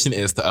their mission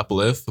is to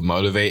uplift,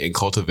 motivate, and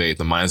cultivate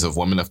the minds of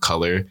women of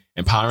color,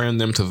 empowering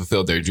them to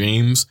fulfill their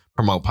dreams,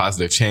 promote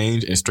positive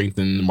change, and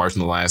strengthen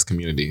marginalized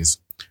communities.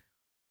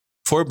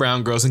 For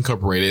Brown Girls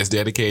Incorporated is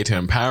dedicated to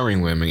empowering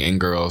women and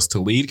girls to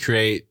lead,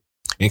 create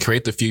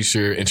the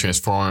future and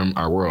transform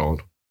our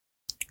world.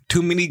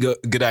 Too many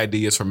good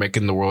ideas for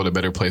making the world a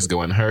better place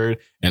go unheard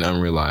and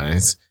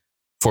unrealized.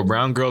 For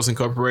Brown Girls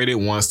Incorporated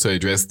wants to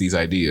address these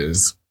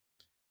ideas.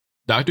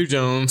 Dr.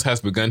 Jones has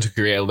begun to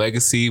create a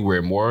legacy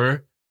where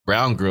more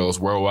brown girls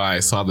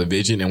worldwide saw the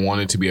vision and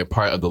wanted to be a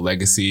part of the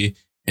legacy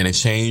and a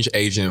change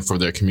agent for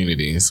their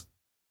communities.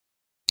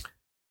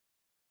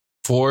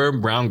 For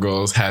Brown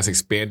Girls has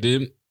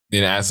expanded,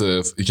 and as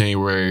of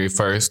January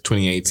 1st,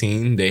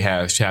 2018, they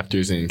have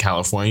chapters in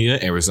California,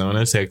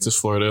 Arizona, Texas,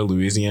 Florida,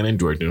 Louisiana, and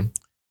Georgia.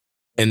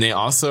 And they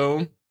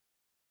also,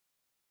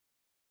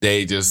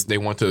 they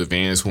want to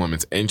advance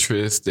women's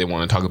interests. They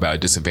want to talk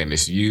about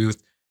disadvantaged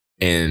youth,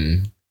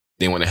 and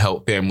they want to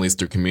help families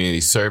through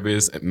community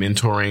service,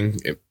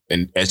 mentoring,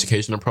 and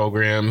educational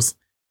programs.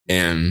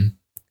 And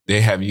they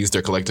have used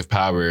their collective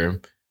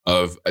power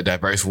of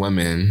diverse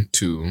women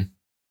to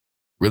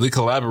really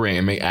collaborate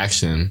and make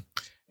action.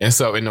 And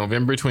so in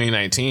November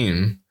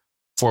 2019,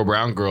 For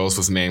Brown Girls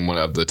was named one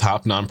of the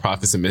top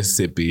nonprofits in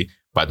Mississippi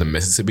by the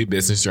Mississippi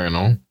Business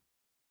Journal.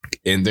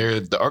 And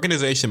the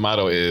organization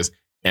motto is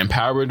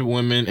Empowered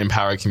Women,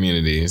 Empower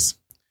Communities.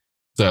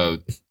 So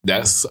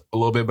that's a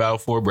little bit about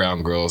For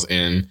Brown Girls.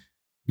 And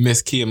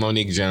Miss Kia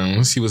Monique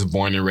Jones, she was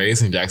born and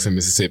raised in Jackson,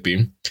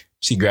 Mississippi.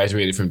 She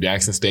graduated from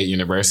Jackson State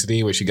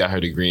University, where she got her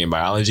degree in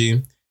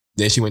biology.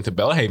 Then she went to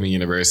Belhaven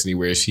University,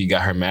 where she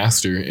got her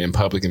master in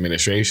public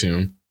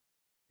administration.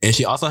 And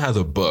she also has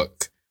a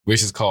book,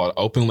 which is called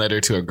Open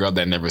Letter to a Girl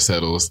That Never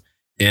Settles.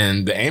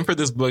 And the aim for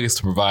this book is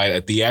to provide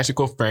a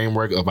theatrical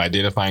framework of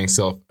identifying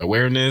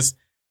self-awareness,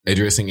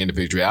 addressing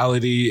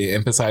individuality, and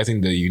emphasizing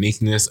the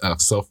uniqueness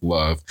of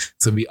self-love.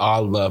 So we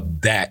all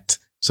love that.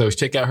 So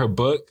check out her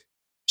book.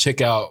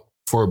 Check out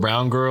For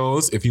Brown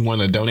Girls if you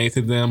want to donate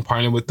to them,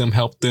 partner with them,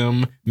 help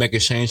them make a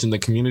change in the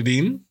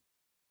community.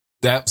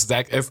 That's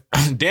Zach.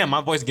 Damn,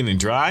 my voice is getting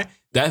dry.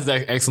 That's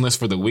Zach Excellence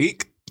for the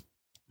week.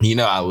 You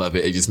know, I love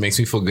it. It just makes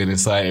me feel good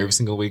inside every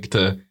single week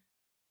to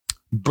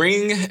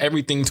bring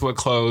everything to a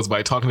close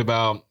by talking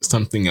about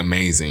something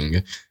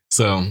amazing.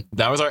 So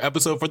that was our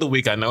episode for the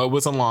week. I know it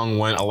was a long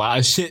one. A lot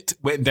of shit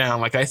went down,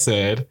 like I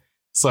said.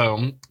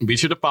 So be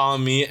sure to follow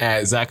me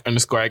at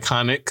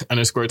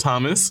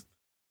Zach_iconic_Thomas.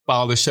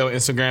 Follow the show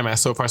Instagram at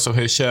So Far So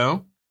His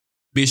Show.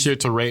 Be sure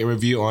to rate and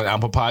review on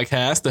Apple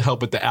Podcasts to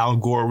help with the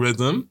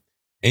algorithm.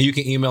 And you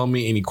can email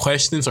me any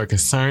questions or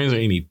concerns or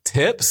any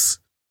tips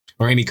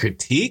or any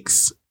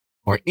critiques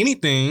or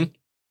anything.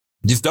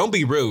 Just don't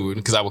be rude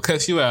because I will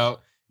cuss you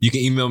out. You can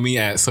email me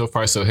at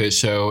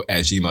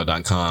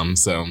sofarsohitshow@gmail.com.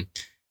 So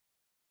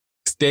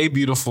stay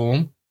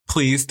beautiful.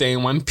 Please stay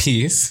in one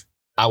piece.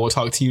 I will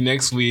talk to you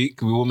next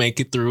week. We will make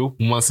it through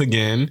once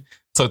again.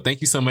 So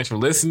thank you so much for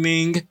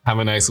listening. Have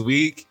a nice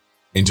week.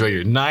 Enjoy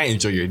your night.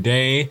 Enjoy your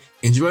day.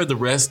 Enjoy the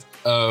rest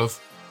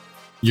of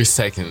your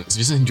seconds.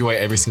 Just enjoy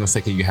every single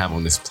second you have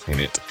on this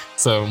planet.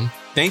 So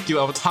thank you.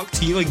 I will talk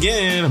to you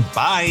again.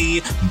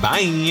 Bye.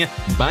 Bye.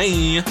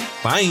 Bye.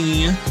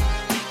 Bye.